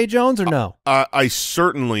Zay Jones or no? I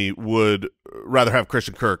certainly would rather have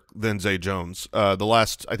Christian Kirk than Zay Jones. The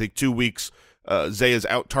last, I think, 2 weeks, Zay has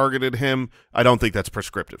out-targeted him. I don't think that's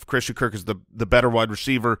prescriptive. Christian Kirk is the better wide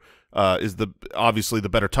receiver, is obviously the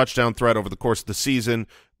better touchdown threat over the course of the season,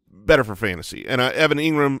 better for fantasy. And Evan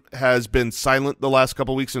Ingram has been silent the last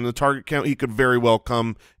couple weeks in the target count. He could very well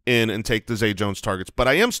come in and take the Zay Jones targets. But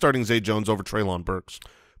I am starting Zay Jones over Treylon Burks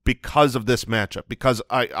because of this matchup, because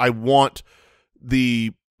I want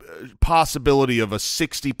the possibility of a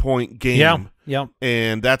 60-point game. Yeah.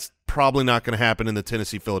 And that's probably not going to happen in the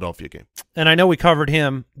Tennessee-Philadelphia game. And I know we covered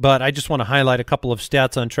him, but I just want to highlight a couple of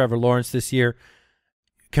stats on Trevor Lawrence this year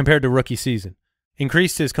compared to rookie season.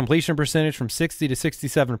 Increased his completion percentage from 60 to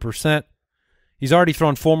 67%. He's already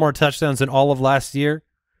thrown 4 more touchdowns than all of last year.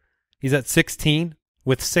 He's at 16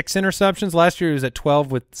 with 6 interceptions. Last year he was at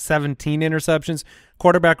 12 with 17 interceptions.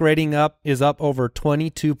 Quarterback rating is up over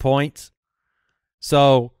 22 points.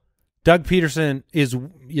 So Doug Peterson is,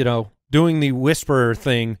 doing the whisperer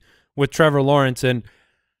thing with Trevor Lawrence. And,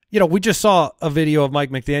 we just saw a video of Mike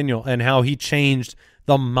McDaniel and how he changed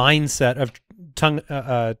the mindset of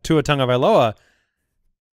Tua Tagovailoa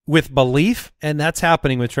with belief, and that's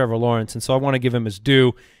happening with Trevor Lawrence. And so I want to give him his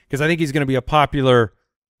due because I think he's going to be a popular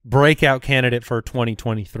breakout candidate for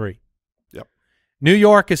 2023. Yep. New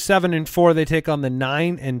York is 7-4. They take on the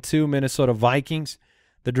 9-2 Minnesota Vikings.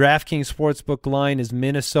 The DraftKings Sportsbook line is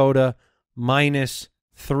Minnesota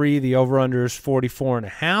 -3. The over/under is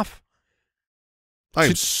 44.5. I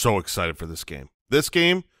am so excited for this game. This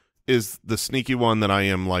game is the sneaky one that I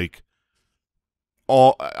am like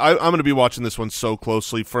I'm going to be watching this one so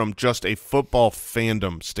closely from just a football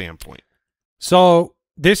fandom standpoint. So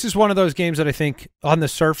this is one of those games that I think on the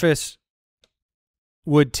surface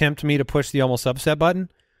would tempt me to push the almost upset button,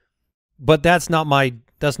 but that's not my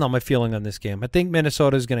feeling on this game. I think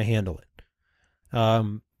Minnesota is going to handle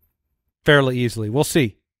it fairly easily. We'll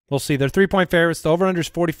see. They're 3-point favorites. The over/under is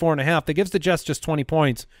 44.5. That gives the Jets just 20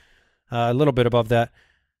 points, a little bit above that.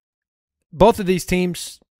 Both of these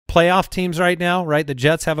teams, playoff teams right now, right? The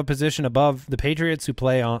Jets have a position above the Patriots who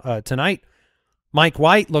play on, tonight. Mike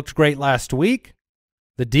White looked great last week.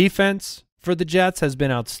 The defense for the Jets has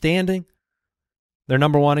been outstanding. They're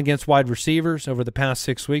number 1 against wide receivers over the past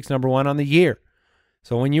 6 weeks, number 1 on the year.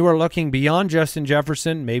 So when you are looking beyond Justin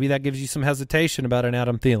Jefferson, maybe that gives you some hesitation about an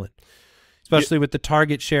Adam Thielen, especially with the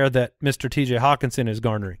target share that Mr. TJ Hawkinson is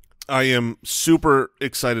garnering. I am super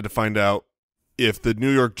excited to find out if the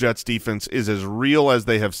New York Jets defense is as real as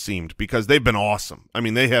they have seemed, because they've been awesome. I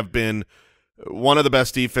mean, they have been one of the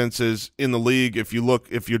best defenses in the league. If you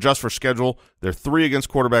adjust for schedule, they're 3 against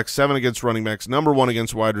quarterbacks, 7 against running backs, number 1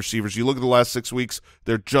 against wide receivers. You look at the last 6 weeks,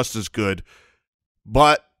 they're just as good.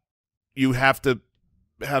 But you have to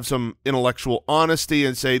have some intellectual honesty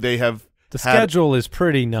and say the schedule is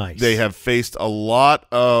pretty nice. They have faced a lot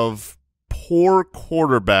of poor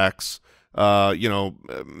quarterbacks.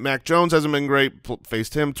 Mac Jones hasn't been great.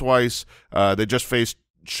 Faced him twice. They just faced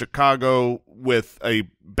Chicago with a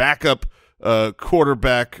backup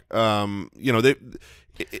quarterback. So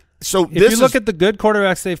if you look at the good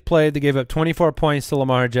quarterbacks they've played, they gave up 24 points to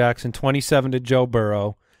Lamar Jackson, 27 to Joe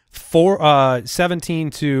Burrow,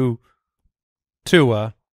 17 to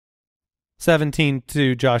Tua, 17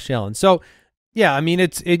 to Josh Allen. So, yeah, I mean,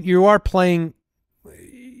 you are playing.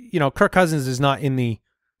 Kirk Cousins is not in the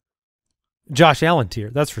Josh Allen tier,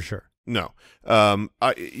 that's for sure. No,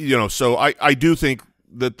 so I do think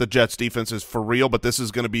that the Jets defense is for real, but this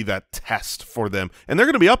is going to be that test for them, and they're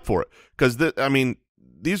going to be up for it because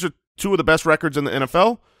these are 2 of the best records in the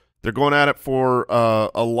NFL. They're going at it for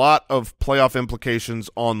a lot of playoff implications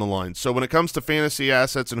on the line. So when it comes to fantasy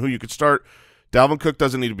assets and who you could start, Dalvin Cook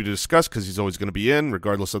doesn't need to be discussed because he's always going to be in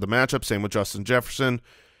regardless of the matchup. Same with Justin Jefferson.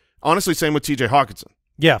 Honestly, same with TJ Hawkinson.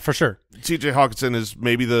 Yeah, for sure. TJ Hawkinson is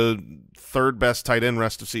maybe the 3rd best tight end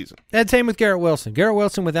rest of season. And same with Garrett Wilson. Garrett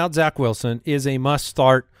Wilson without Zach Wilson is a must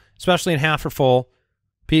start, especially in half or full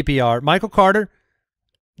PPR. Michael Carter,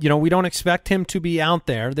 we don't expect him to be out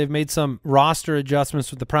there. They've made some roster adjustments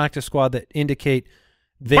with the practice squad that indicate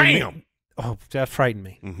Bam! That frightened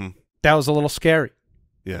me. Mm-hmm. That was a little scary.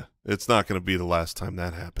 Yeah, it's not going to be the last time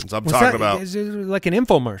that happens. I'm talking about is it like an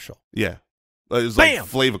infomercial. Yeah. It was like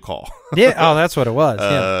Flavacol. Yeah, that's what it was.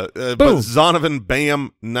 Yeah. But Zonovan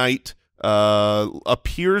Bam Knight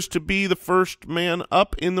appears to be the first man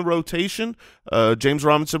up in the rotation. James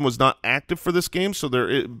Robinson was not active for this game, so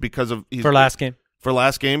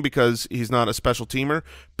last game because he's not a special teamer.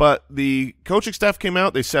 But the coaching staff came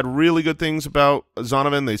out. They said really good things about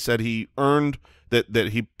Zonovan. They said he earned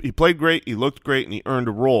that he played great, he looked great, and he earned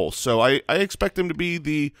a role. So I expect him to be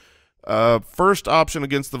the first option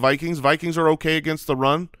against the Vikings. Vikings are okay against the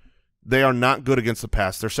run. They are not good against the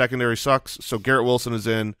pass. Their secondary sucks, so Garrett Wilson is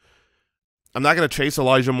in. I'm not going to chase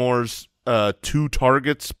Elijah Moore's 2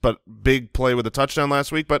 targets, but big play with a touchdown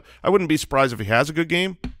last week, but I wouldn't be surprised if he has a good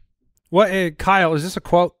game. What, Kyle, is this a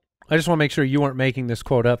quote? I just want to make sure you weren't making this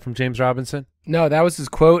quote up from James Robinson. No, that was his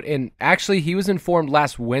quote, and actually he was informed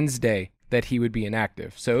last Wednesday that he would be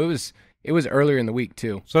inactive. So it was earlier in the week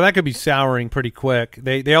too. So that could be souring pretty quick.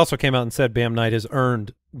 They also came out and said Bam Knight has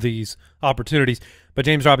earned these opportunities. But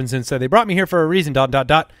James Robinson said, they brought me here for a reason, ...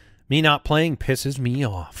 Me not playing pisses me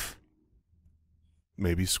off.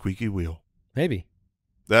 Maybe squeaky wheel. Maybe.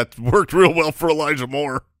 That worked real well for Elijah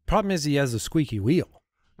Moore. Problem is he has a squeaky wheel.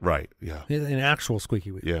 Right, yeah. An actual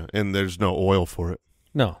squeaky wheel. Yeah, and there's no oil for it.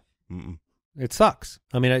 No. Mm-mm. It sucks.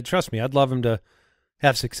 I mean, trust me, I'd love him to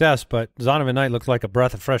have success, but Zonovan Knight looks like a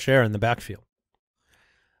breath of fresh air in the backfield.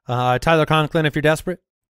 Tyler Conklin, if you're desperate.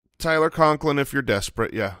 Tyler Conklin, if you're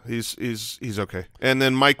desperate, yeah, he's okay. And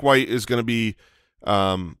then Mike White is going to be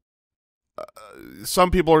some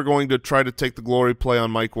people are going to try to take the glory play on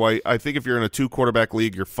Mike White. I think if you're in a 2-quarterback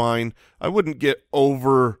league, you're fine. I wouldn't get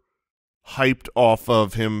over hyped off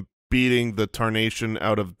of him beating the tarnation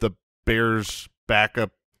out of the Bears'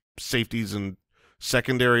 backup safeties and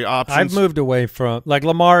secondary options. I've moved away from, like,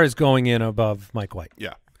 Lamar is going in above Mike White.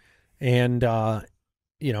 Yeah. And,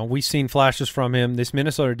 we've seen flashes from him. This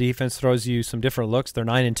Minnesota defense throws you some different looks. They're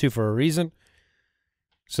 9-2 for a reason.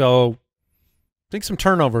 So I think some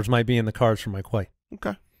turnovers might be in the cards for Mike White.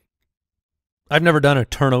 Okay. I've never done a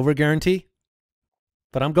turnover guarantee,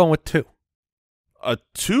 but I'm going with 2. A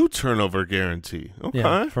 2-turnover guarantee. Okay.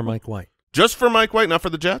 Yeah, for Mike White. Just for Mike White, not for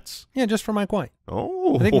the Jets? Yeah, just for Mike White.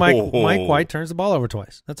 Oh. I think Mike White turns the ball over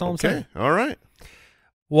twice. That's all I'm saying. All right.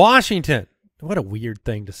 Washington. What a weird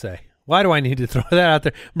thing to say. Why do I need to throw that out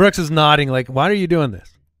there? Brooks is nodding like, why are you doing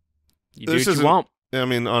this? You do what you want. I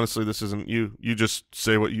mean, honestly, this isn't you. You just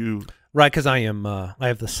say what you... Right, because I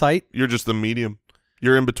have the site. You're just the medium.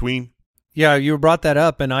 You're in between. Yeah, you brought that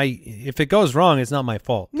up, and if it goes wrong, it's not my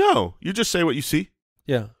fault. No, you just say what you see.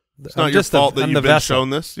 Yeah. It's not your fault that you've been shown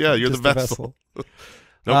this. Yeah, you're the vessel.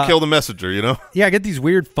 Don't kill the messenger, Yeah, I get these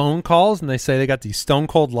weird phone calls, and they say they got these stone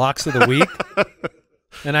cold locks of the week.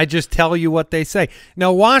 And I just tell you what they say.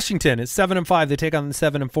 Now, Washington is 7-5. They take on the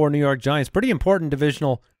 7-4 New York Giants. Pretty important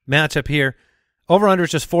divisional matchup here. Over-under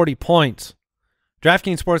is just 40 points.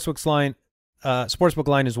 DraftKings Sportsbook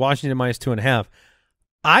line is Washington minus 2.5.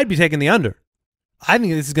 I'd be taking the under. I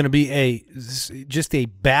think this is going to be just a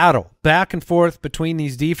battle back and forth between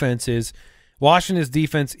these defenses. Washington's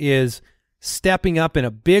defense is stepping up in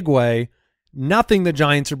a big way. Nothing the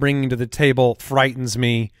Giants are bringing to the table frightens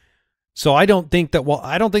me. So I don't think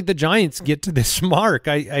the Giants get to this mark.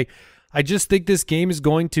 I just think this game is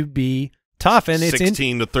going to be tough, and it's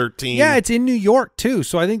 16-13. Yeah, it's in New York too.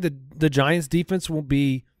 So I think the Giants defense will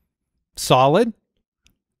be solid.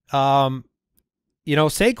 Saquon,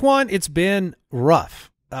 it's been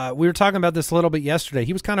rough. We were talking about this a little bit yesterday.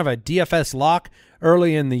 He was kind of a DFS lock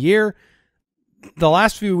early in the year. The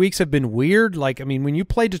last few weeks have been weird. When you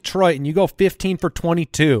play Detroit and you go 15 for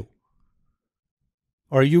 22,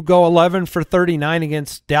 or you go 11 for 39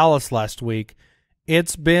 against Dallas last week,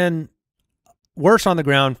 it's been worse on the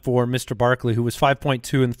ground for Mr. Barkley, who was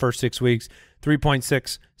 5.2 in the first 6 weeks,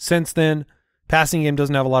 3.6 since then. Passing game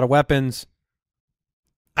doesn't have a lot of weapons.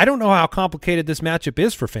 I don't know how complicated this matchup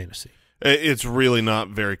is for fantasy. It's really not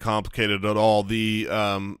very complicated at all. The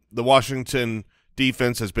Washington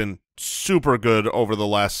defense has been super good over the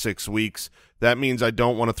last 6 weeks. That means I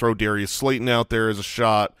don't want to throw Darius Slayton out there as a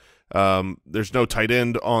shot. There's no tight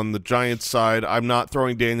end on the Giants side. I'm not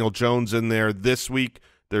throwing Daniel Jones in there this week.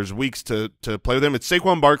 There's weeks to play with him. It's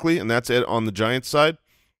Saquon Barkley, and that's it on the Giants side.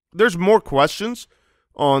 There's more questions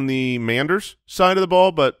on the Manders side of the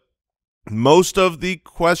ball, but most of the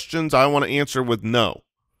questions I want to answer with no.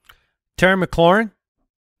 Terry McLaurin,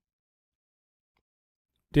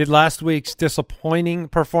 did last week's disappointing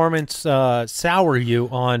performance sour you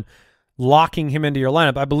on locking him into your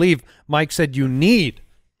lineup? I believe Mike said you need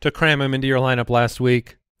to cram him into your lineup last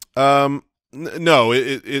week. No,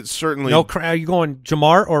 it certainly. No, are you going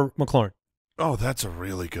Jamar or McLaurin? Oh, that's a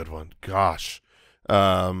really good one. Gosh,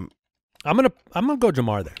 I'm gonna go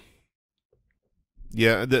Jamar there.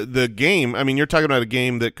 Yeah, the game. I mean, you're talking about a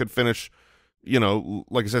game that could finish,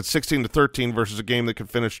 like I said, 16-13 versus a game that could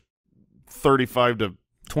finish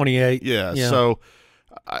 35-28. Yeah. So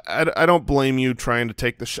I don't blame you trying to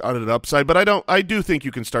take the shot at upside, but I do think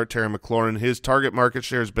you can start Terry McLaurin. His target market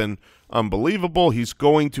share has been unbelievable. He's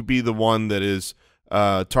going to be the one that is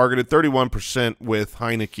targeted 31% with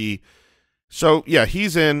Heineke. So yeah,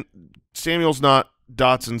 he's in. Samuel's not.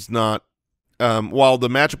 Dotson's not. While the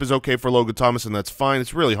matchup is okay for Logan Thomas, and that's fine,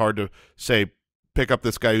 it's really hard to say pick up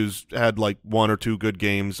this guy who's had like 1 or 2 good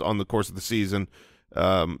games on the course of the season,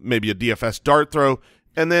 maybe a DFS dart throw.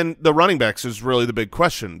 And then the running backs is really the big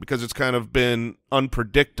question because it's kind of been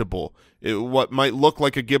unpredictable. What might look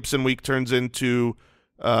like a Gibson week turns into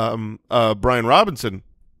Brian Robinson.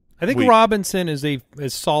 I think Robinson is a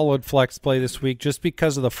solid flex play this week just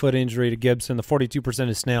because of the foot injury to Gibson, the 42%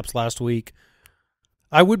 of snaps last week.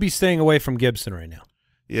 I would be staying away from Gibson right now.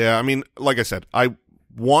 Yeah, I mean, like I said, I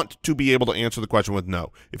want to be able to answer the question with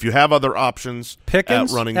no. If you have other options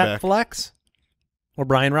Pickens at running at back, flex, or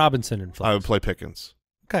Brian Robinson in flex? I would play Pickens.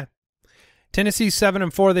 Okay. Tennessee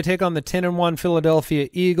 7-4. They take on the 10-1 Philadelphia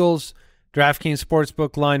Eagles. DraftKings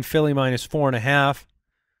Sportsbook line Philly -4.5.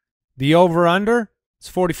 The over/under is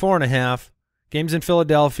 44.5. Games in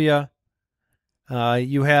Philadelphia.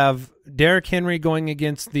 You have Derrick Henry going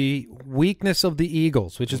against the weakness of the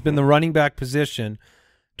Eagles, which has been the running back position.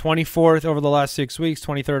 24th over the last 6 weeks,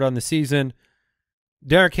 23rd on the season.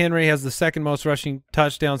 Derrick Henry has the second most rushing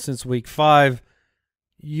touchdowns since week 5.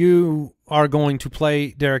 You are going to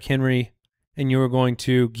play Derrick Henry, and you are going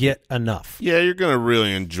to get enough. Yeah, you're going to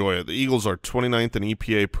really enjoy it. The Eagles are 29th in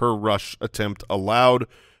EPA per rush attempt allowed.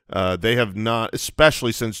 They have not,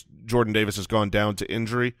 especially since Jordan Davis has gone down to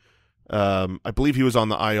injury. I believe he was on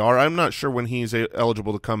the IR. I'm not sure when he's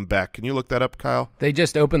eligible to come back. Can you look that up, Kyle? They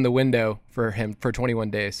just opened the window for him for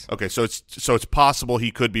 21 days. Okay, so it's possible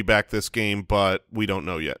he could be back this game, but we don't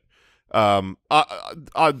know yet.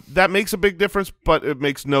 That makes a big difference, but it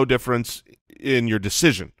makes no difference in your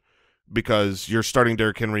decision because you're starting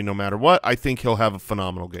Derrick Henry no matter what. I think he'll have a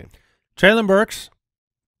phenomenal game. Traylon Burks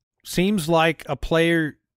seems like a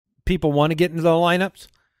player people want to get into the lineups.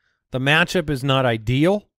 The matchup is not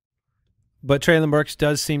ideal, but Traylon Burks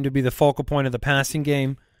does seem to be the focal point of the passing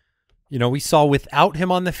game. You know, we saw without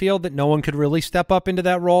him on the field that no one could really step up into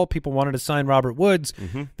that role. People wanted to sign Robert Woods.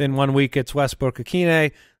 Then one week it's Westbrook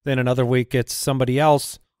Akine. Then another week it's somebody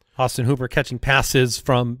else, Austin Hooper, catching passes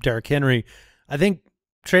from Derrick Henry. I think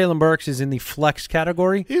Traylon Burks is in the flex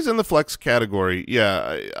category. He's in the flex category.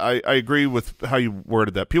 Yeah, I agree with how you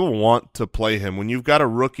worded that. People want to play him. When you've got a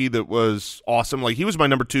rookie that was awesome, like he was my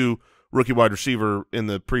number 2 rookie wide receiver in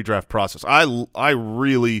the pre-draft process. I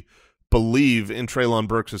really believe in Traylon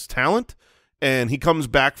Burks' talent, and he comes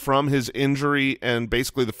back from his injury, and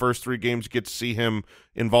basically the first 3 games you get to see him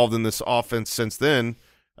involved in this offense since then.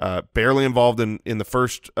 Barely involved in the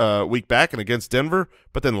first week back and against Denver,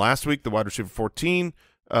 but then last week the wide receiver 14,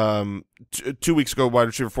 2 weeks ago wide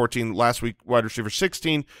receiver 14, last week wide receiver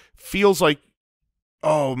 16. Feels like,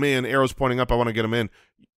 oh man, arrows pointing up, I want to get him in.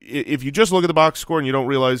 If you just look at the box score and you don't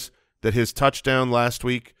realize that his touchdown last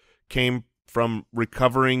week came from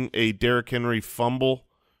recovering a Derrick Henry fumble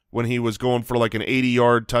when he was going for like an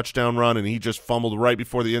 80-yard touchdown run and he just fumbled right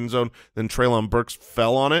before the end zone, then Traylon Burks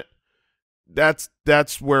fell on it.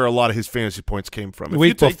 That's where a lot of his fantasy points came from. The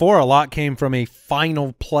week before, a lot came from a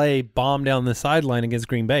final play bomb down the sideline against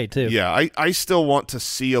Green Bay, too. Yeah, I still want to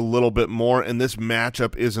see a little bit more, and this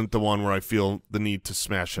matchup isn't the one where I feel the need to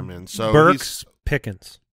smash him in. So Burks,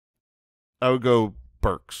 Pickens. I would go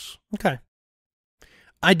Burks. Okay.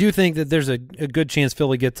 I do think that there's a good chance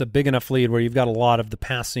Philly gets a big enough lead where you've got a lot of the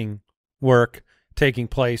passing work taking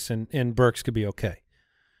place, and Burks could be okay.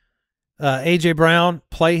 A.J. Brown,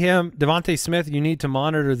 play him. Devontae Smith, you need to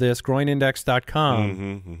monitor this,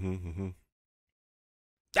 groinindex.com.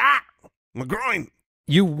 My groin.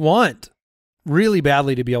 You want really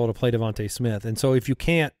badly to be able to play Devontae Smith, and so if you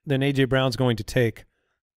can't, then A.J. Brown's going to take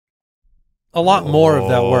a lot more of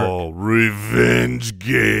that work. Oh, revenge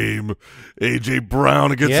game. A.J.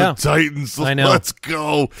 Brown against the Titans. I know. Let's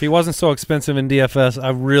go. If he wasn't so expensive in DFS, I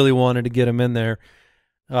really wanted to get him in there.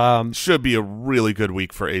 Should be a really good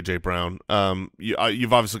week for A.J. Brown.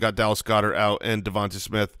 You've obviously got Dallas Goedert out, and Devontae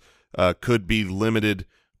Smith could be limited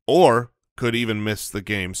or could even miss the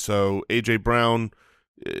game. So A.J. Brown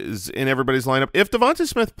is in everybody's lineup. If Devontae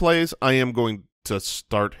Smith plays, I am going to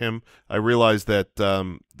start him. I realize that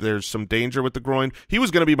there's some danger with the groin. He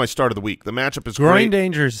was going to be my start of the week. The matchup is groin great.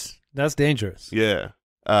 Dangers. That's dangerous. Yeah.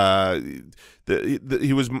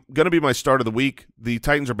 He was going to be my start of the week. The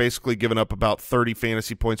Titans are basically giving up about 30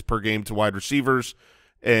 fantasy points per game to wide receivers,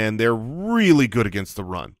 and they're really good against the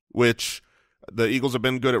run, which the Eagles have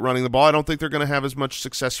been good at running the ball. I don't think they're going to have as much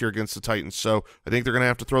success here against the Titans, so I think they're going to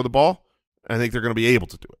have to throw the ball. I think they're going to be able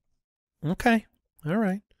to do it. Okay. All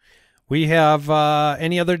right. We have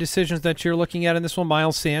any other decisions that you're looking at in this one?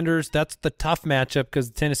 Miles Sanders, that's the tough matchup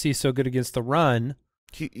because Tennessee is so good against the run.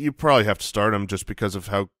 You probably have to start him just because of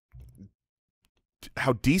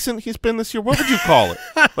how decent he's been this year. What would you call it?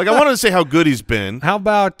 Like, I wanted to say how good he's been. How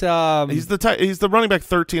about he's the running back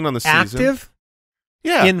 13 on the season. Active?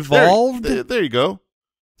 Yeah. Involved? There you go.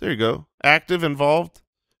 There you go. Active, involved.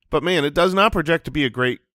 But man, it does not project to be a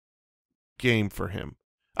great game for him.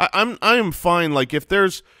 I am fine. Like if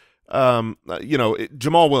there's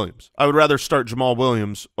Jamal Williams. I would rather start Jamal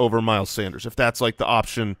Williams over Miles Sanders if that's like the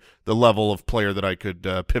option, the level of player that I could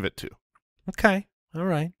pivot to. Okay. All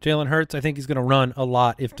right. Jalen Hurts, I think he's going to run a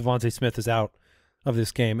lot if Devontae Smith is out of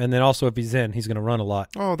this game. And then also if he's in, he's going to run a lot.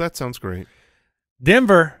 Oh, that sounds great.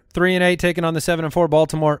 Denver 3-8 taking on the 7-4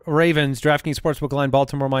 Baltimore Ravens. DraftKings Sportsbook line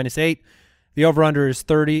Baltimore -8. The over/under is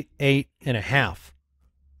 38.5.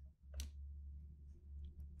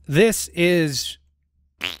 This is,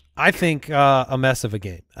 I think, a mess of a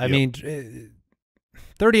game. I mean,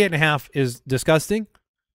 38.5 is disgusting.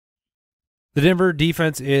 The Denver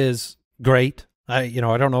defense is great. I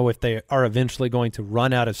don't know if they are eventually going to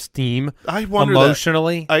run out of steam. I wonder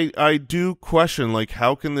emotionally. I do question, like,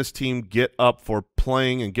 how can this team get up for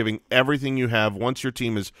playing and giving everything you have once your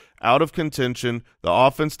team is out of contention? The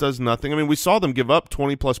offense does nothing. I mean, we saw them give up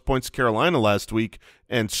 20-plus points to Carolina last week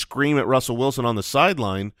and scream at Russell Wilson on the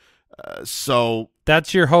sideline. So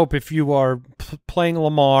that's your hope if you are playing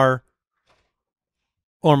Lamar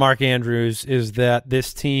or Mark Andrews, is that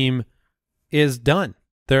this team is done.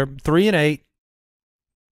 They're 3-8.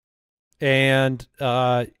 And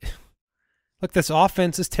look, this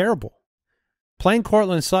offense is terrible. Playing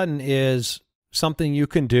Cortland Sutton is something you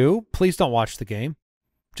can do. Please don't watch the game.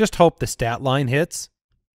 Just hope the stat line hits.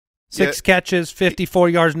 6 catches, 54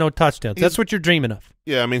 yards, no touchdowns. That's what you're dreaming of.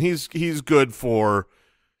 Yeah, I mean, he's good for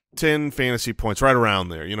 10 fantasy points, right around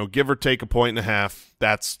there. Give or take a point and a half.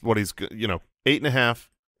 That's what he's good. 8.5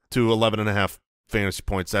 to 11.5 fantasy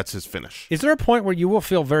points. That's his finish. Is there a point where you will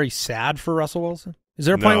feel very sad for Russell Wilson? Is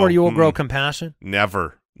there a point where you will grow compassion?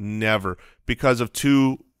 Never, because of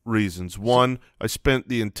 2 reasons. One, I spent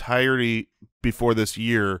the entirety before this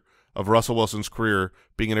year of Russell Wilson's career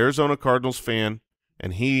being an Arizona Cardinals fan,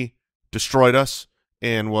 and he destroyed us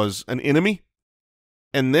and was an enemy.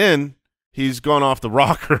 And then he's gone off the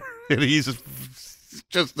rocker, and he's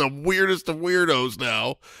just the weirdest of weirdos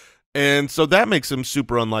now. And so that makes him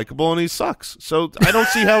super unlikable, and he sucks. So I don't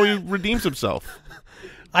see how he redeems himself.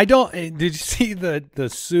 I don't. Did you see the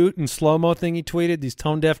suit and slow-mo thing he tweeted? These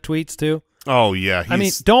tone-deaf tweets too. Oh yeah, I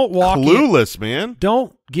mean, don't walk clueless, man.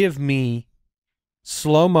 Don't give me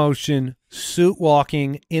slow motion suit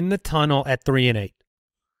walking in the tunnel at 3-8.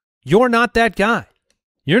 You're not that guy.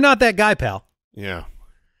 You're not that guy, pal. Yeah.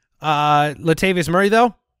 Latavius Murray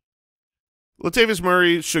though. Latavius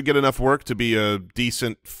Murray should get enough work to be a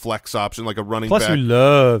decent flex option, like a running back. Plus, you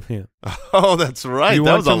love him. Oh, that's right.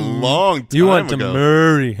 That was a long time ago. You want to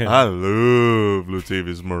Murray him. I love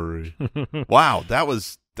Latavius Murray. Wow,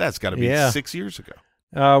 that's got to be 6 years ago.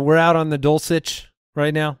 We're out on the Dulcich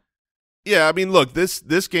right now. Yeah, I mean, look,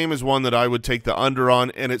 this game is one that I would take the under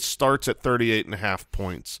on, and it starts at 38.5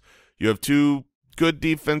 points. You have 2 good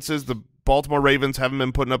defenses. The Baltimore Ravens haven't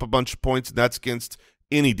been putting up a bunch of points, and that's against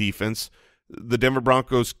any defense. The Denver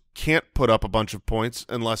Broncos can't put up a bunch of points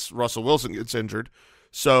unless Russell Wilson gets injured.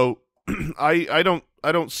 So I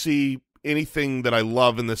don't see anything that I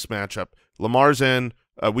love in this matchup. Lamar's in.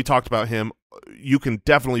 We talked about him. You can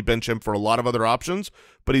definitely bench him for a lot of other options,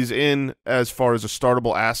 but he's in as far as a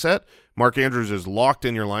startable asset. Mark Andrews is locked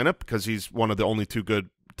in your lineup because he's one of the only 2 good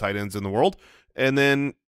tight ends in the world. And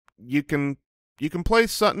then you can play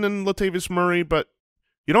Sutton and Latavius Murray, but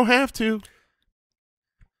you don't have to.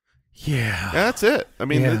 Yeah. That's it. I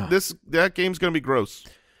mean, that game's going to be gross.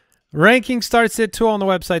 Ranking starts at 2 on the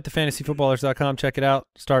website, thefantasyfootballers.com. Check it out.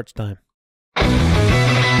 Starts time.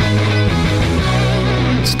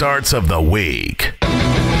 Starts of the week.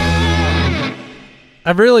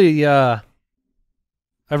 I've really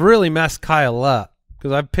messed Kyle up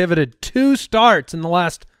because I've pivoted 2 starts in the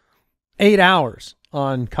last 8 hours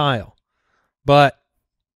on Kyle. But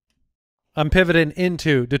I'm pivoting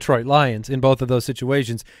into Detroit Lions in both of those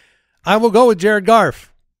situations. I will go with Jared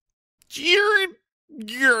Goff. Jared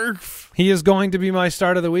Goff. He is going to be my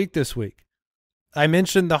start of the week this week. I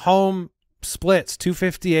mentioned the home splits,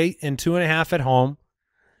 258 and 2.5 at home.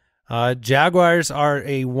 Jaguars are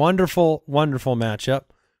a wonderful, wonderful matchup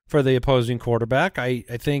for the opposing quarterback. I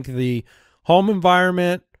think the home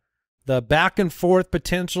environment, the back and forth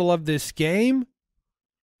potential of this game,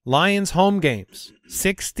 Lions home games,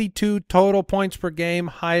 62 total points per game,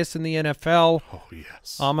 highest in the NFL. Oh,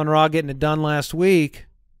 yes. Amon-Ra getting it done last week.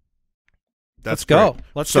 Let's go.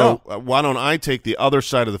 Let's go. So why don't I take the other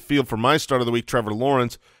side of the field for my start of the week, Trevor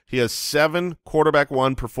Lawrence. He has 7 quarterback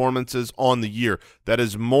 1 performances on the year. That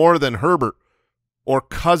is more than Herbert or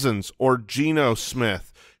Cousins or Geno Smith.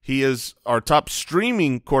 He is our top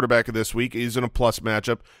streaming quarterback of this week. He's in a plus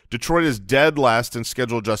matchup. Detroit is dead last in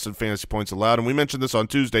schedule-adjusted fantasy points allowed, and we mentioned this on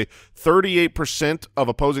Tuesday. 38% of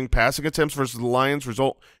opposing passing attempts versus the Lions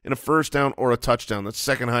result in a first down or a touchdown. That's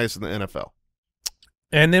second highest in the NFL.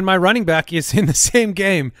 And then my running back is in the same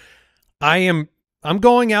game. I'm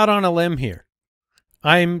going out on a limb here.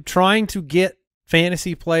 I'm trying to get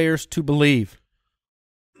fantasy players to believe.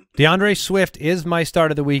 DeAndre Swift is my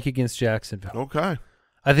start of the week against Jacksonville. Okay.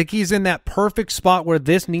 I think he's in that perfect spot where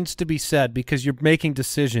this needs to be said because you're making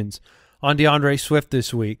decisions on DeAndre Swift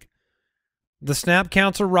this week. The snap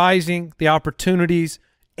counts are rising, the opportunities,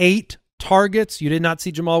 8 targets. You did not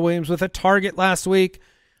see Jamal Williams with a target last week.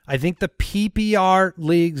 I think the PPR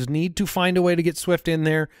leagues need to find a way to get Swift in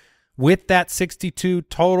there with that 62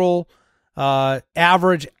 total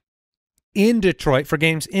average in Detroit for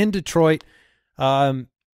games in Detroit. I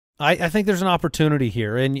think there's an opportunity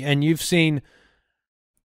here, and you've seen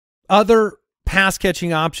other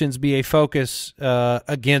pass-catching options be a focus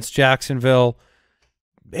against Jacksonville.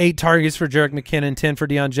 8 targets for Jerick McKinnon, 10 for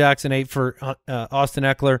Deion Jackson, 8 for Austin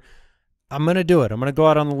Eckler. I'm going to do it. I'm going to go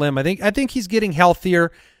out on the limb. I think he's getting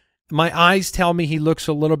healthier. My eyes tell me he looks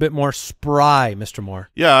a little bit more spry, Mr. Moore.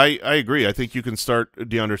 Yeah, I agree. I think you can start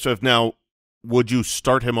DeAndre Swift. Now, would you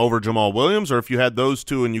start him over Jamal Williams, or if you had those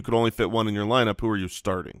two and you could only fit one in your lineup, who are you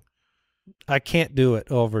starting? I can't do it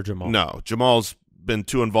over Jamal. No, Jamal's been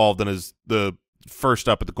too involved and is the first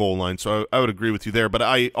up at the goal line, so I would agree with you there. But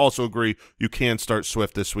I also agree you can start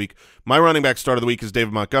Swift this week. My running back start of the week is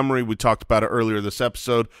David Montgomery. We talked about it earlier this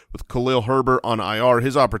episode with Khalil Herbert on IR.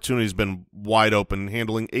 His opportunity has been wide open,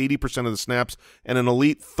 handling 80% of the snaps and an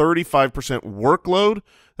elite 35% workload.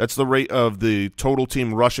 That's the rate of the total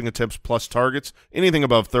team rushing attempts plus targets. Anything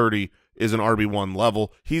above 30 is an RB1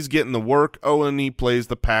 level. He's getting the work. Oh, and he plays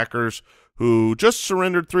the Packers, who just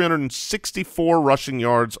surrendered 364 rushing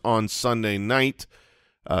yards on Sunday night.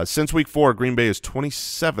 Since week 4, Green Bay is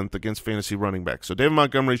 27th against fantasy running backs. So David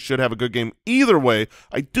Montgomery should have a good game either way.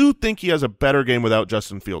 I do think he has a better game without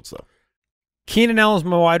Justin Fields, though. Keenan Allen's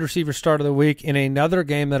my wide receiver start of the week in another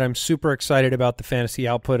game that I'm super excited about the fantasy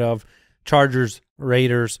output of. Chargers,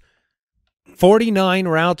 Raiders. 49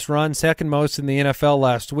 routes run, second most in the NFL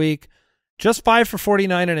last week. Just 5 for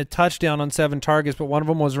 49 and a touchdown on 7 targets, but one of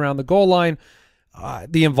them was around the goal line.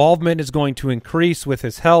 The involvement is going to increase with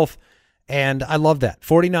his health, and I love that.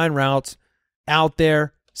 49 routes out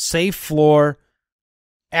there, safe floor,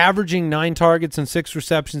 averaging 9 targets and 6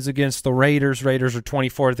 receptions against the Raiders. Raiders are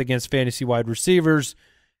 24th against fantasy wide receivers.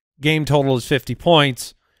 Game total is 50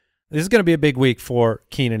 points. This is going to be a big week for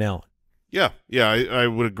Keenan Allen. Yeah, I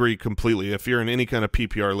would agree completely. If you're in any kind of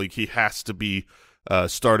PPR league, he has to be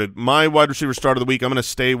started. My wide receiver start of the week, I'm going to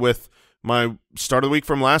stay with my start of the week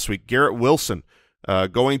from last week, Garrett Wilson,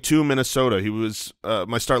 going to Minnesota. He was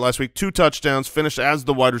my start last week, 2 touchdowns, finished as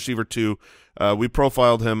the wide receiver 2. We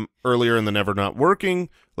profiled him earlier in the Never Not Working.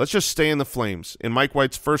 Let's just stay in the flames. In Mike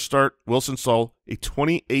White's first start, Wilson saw a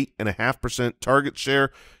 28.5% target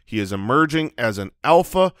share. He is emerging as an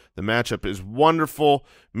alpha. The matchup is wonderful.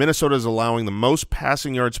 Minnesota is allowing the most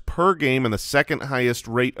passing yards per game and the second highest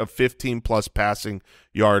rate of 15-plus passing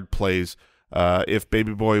yard plays. If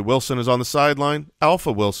baby boy Wilson is on the sideline,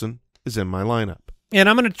 Alpha Wilson is in my lineup. And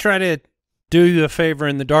I'm going to try to do you a favor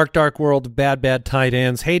in the dark, dark world of bad tight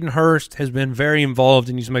ends. Hayden Hurst has been very involved,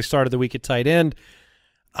 and he's my start of the week at tight end.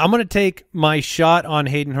 I'm going to take my shot on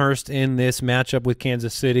Hayden Hurst in this matchup with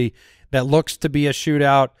Kansas City that looks to be a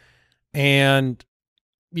shootout. And,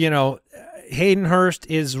 you know, Hayden Hurst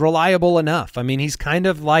is reliable enough. I mean, he's kind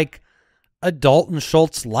of like a Dalton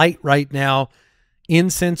Schultz light right now in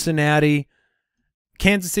Cincinnati.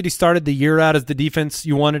 Kansas City started the year out as the defense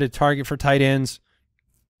you wanted to target for tight ends.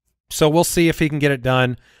 So we'll see if he can get it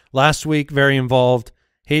done. Last week, very involved.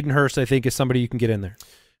 Hayden Hurst, I think, is somebody you can get in there.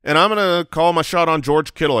 And I'm going to call my shot on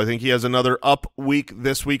George Kittle. I think he has another up week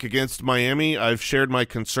this week against Miami. I've shared my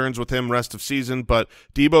concerns with him rest of season, but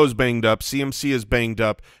Debo's banged up, CMC is banged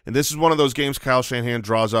up, and this is one of those games Kyle Shanahan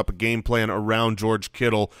draws up a game plan around George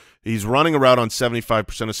Kittle. He's running a route on 75%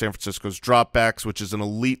 of San Francisco's dropbacks, which is an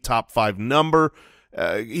elite top 5 number.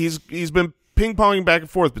 He's been ping-ponging back and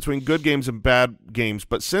forth between good games and bad games,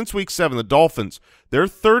 but since week 7, the Dolphins, they're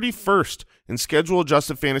 31st in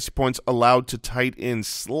schedule-adjusted fantasy points allowed to tight end,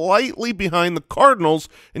 slightly behind the Cardinals,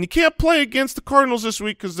 and you can't play against the Cardinals this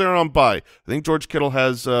week because they're on bye. I think George Kittle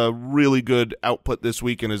has a really good output this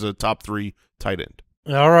week and is a top 3 tight end.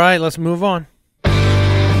 All right, let's move on.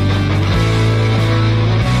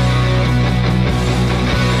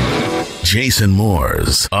 Jason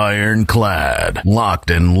Moore's ironclad, locked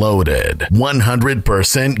and loaded,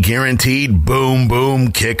 100% guaranteed boom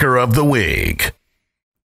boom kicker of the week.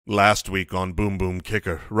 Last week on Boom Boom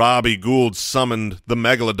Kicker, Robbie Gould summoned the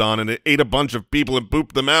Megalodon and it ate a bunch of people and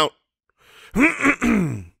pooped them out.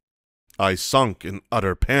 I sunk in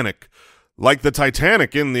utter panic, like the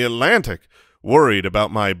Titanic in the Atlantic, worried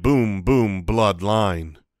about my boom boom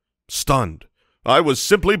bloodline. Stunned, I was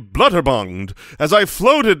simply blutterbunged as I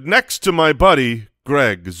floated next to my buddy,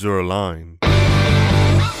 Greg Zerline.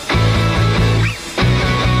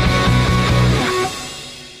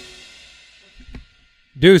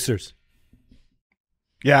 Deucers.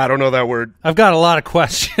 Yeah, I don't know that word. I've got a lot of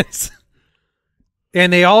questions.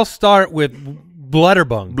 And they all start with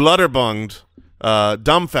blutterbunged. Blutterbunged,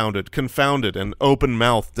 dumbfounded, confounded, and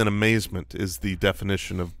open-mouthed in amazement is the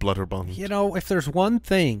definition of blutterbunged. You know, if there's one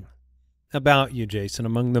thing about you, Jason,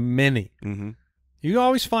 among the many, you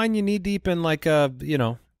always find you knee deep in like a,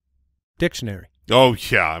 dictionary. Oh,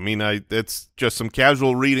 yeah. I mean, it's just some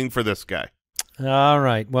casual reading for this guy. All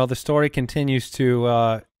right. Well, the story continues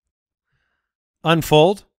to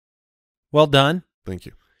unfold. Well done. Thank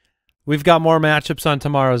you. We've got more matchups on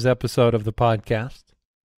tomorrow's episode of the podcast.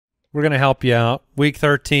 We're going to help you out. Week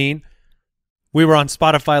 13. We were on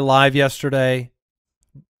Spotify Live yesterday.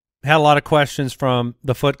 Had a lot of questions from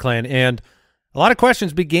the Foot Clan, and a lot of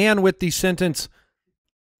questions began with the sentence,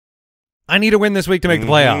 I need to win this week to make the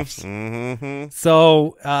playoffs.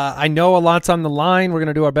 So I know a lot's on the line. We're going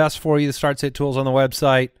to do our best for you. The Start Sit tools on the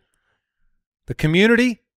website. The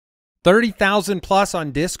community, 30,000 plus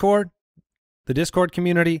on Discord. The Discord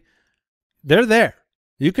community, they're there.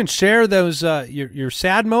 You can share those your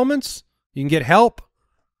sad moments. You can get help.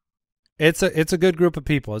 It's a good group of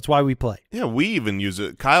people. It's why we play. Yeah, we even use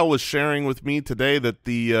it. Kyle was sharing with me today that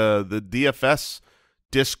the DFS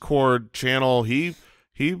Discord channel, he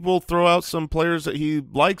will throw out some players that he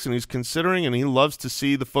likes and he's considering, and he loves to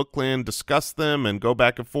see the Foot Clan discuss them and go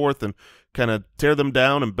back and forth and kind of tear them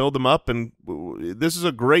down and build them up. And this is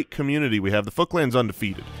a great community we have. The Foot Clan's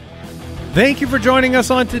undefeated. Thank you for joining us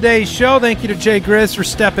on today's show. Thank you to Jay Grizz for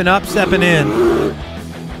stepping up, stepping in.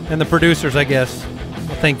 And the producers, I guess.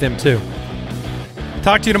 I'll thank them too.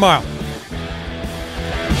 Talk to you tomorrow.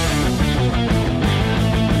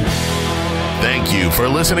 Thank you for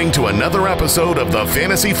listening to another episode of the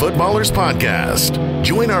Fantasy Footballers Podcast.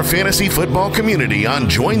 Join our fantasy football community on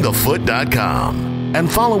jointhefoot.com and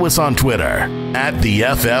follow us on Twitter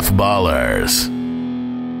 @TheFFBallers.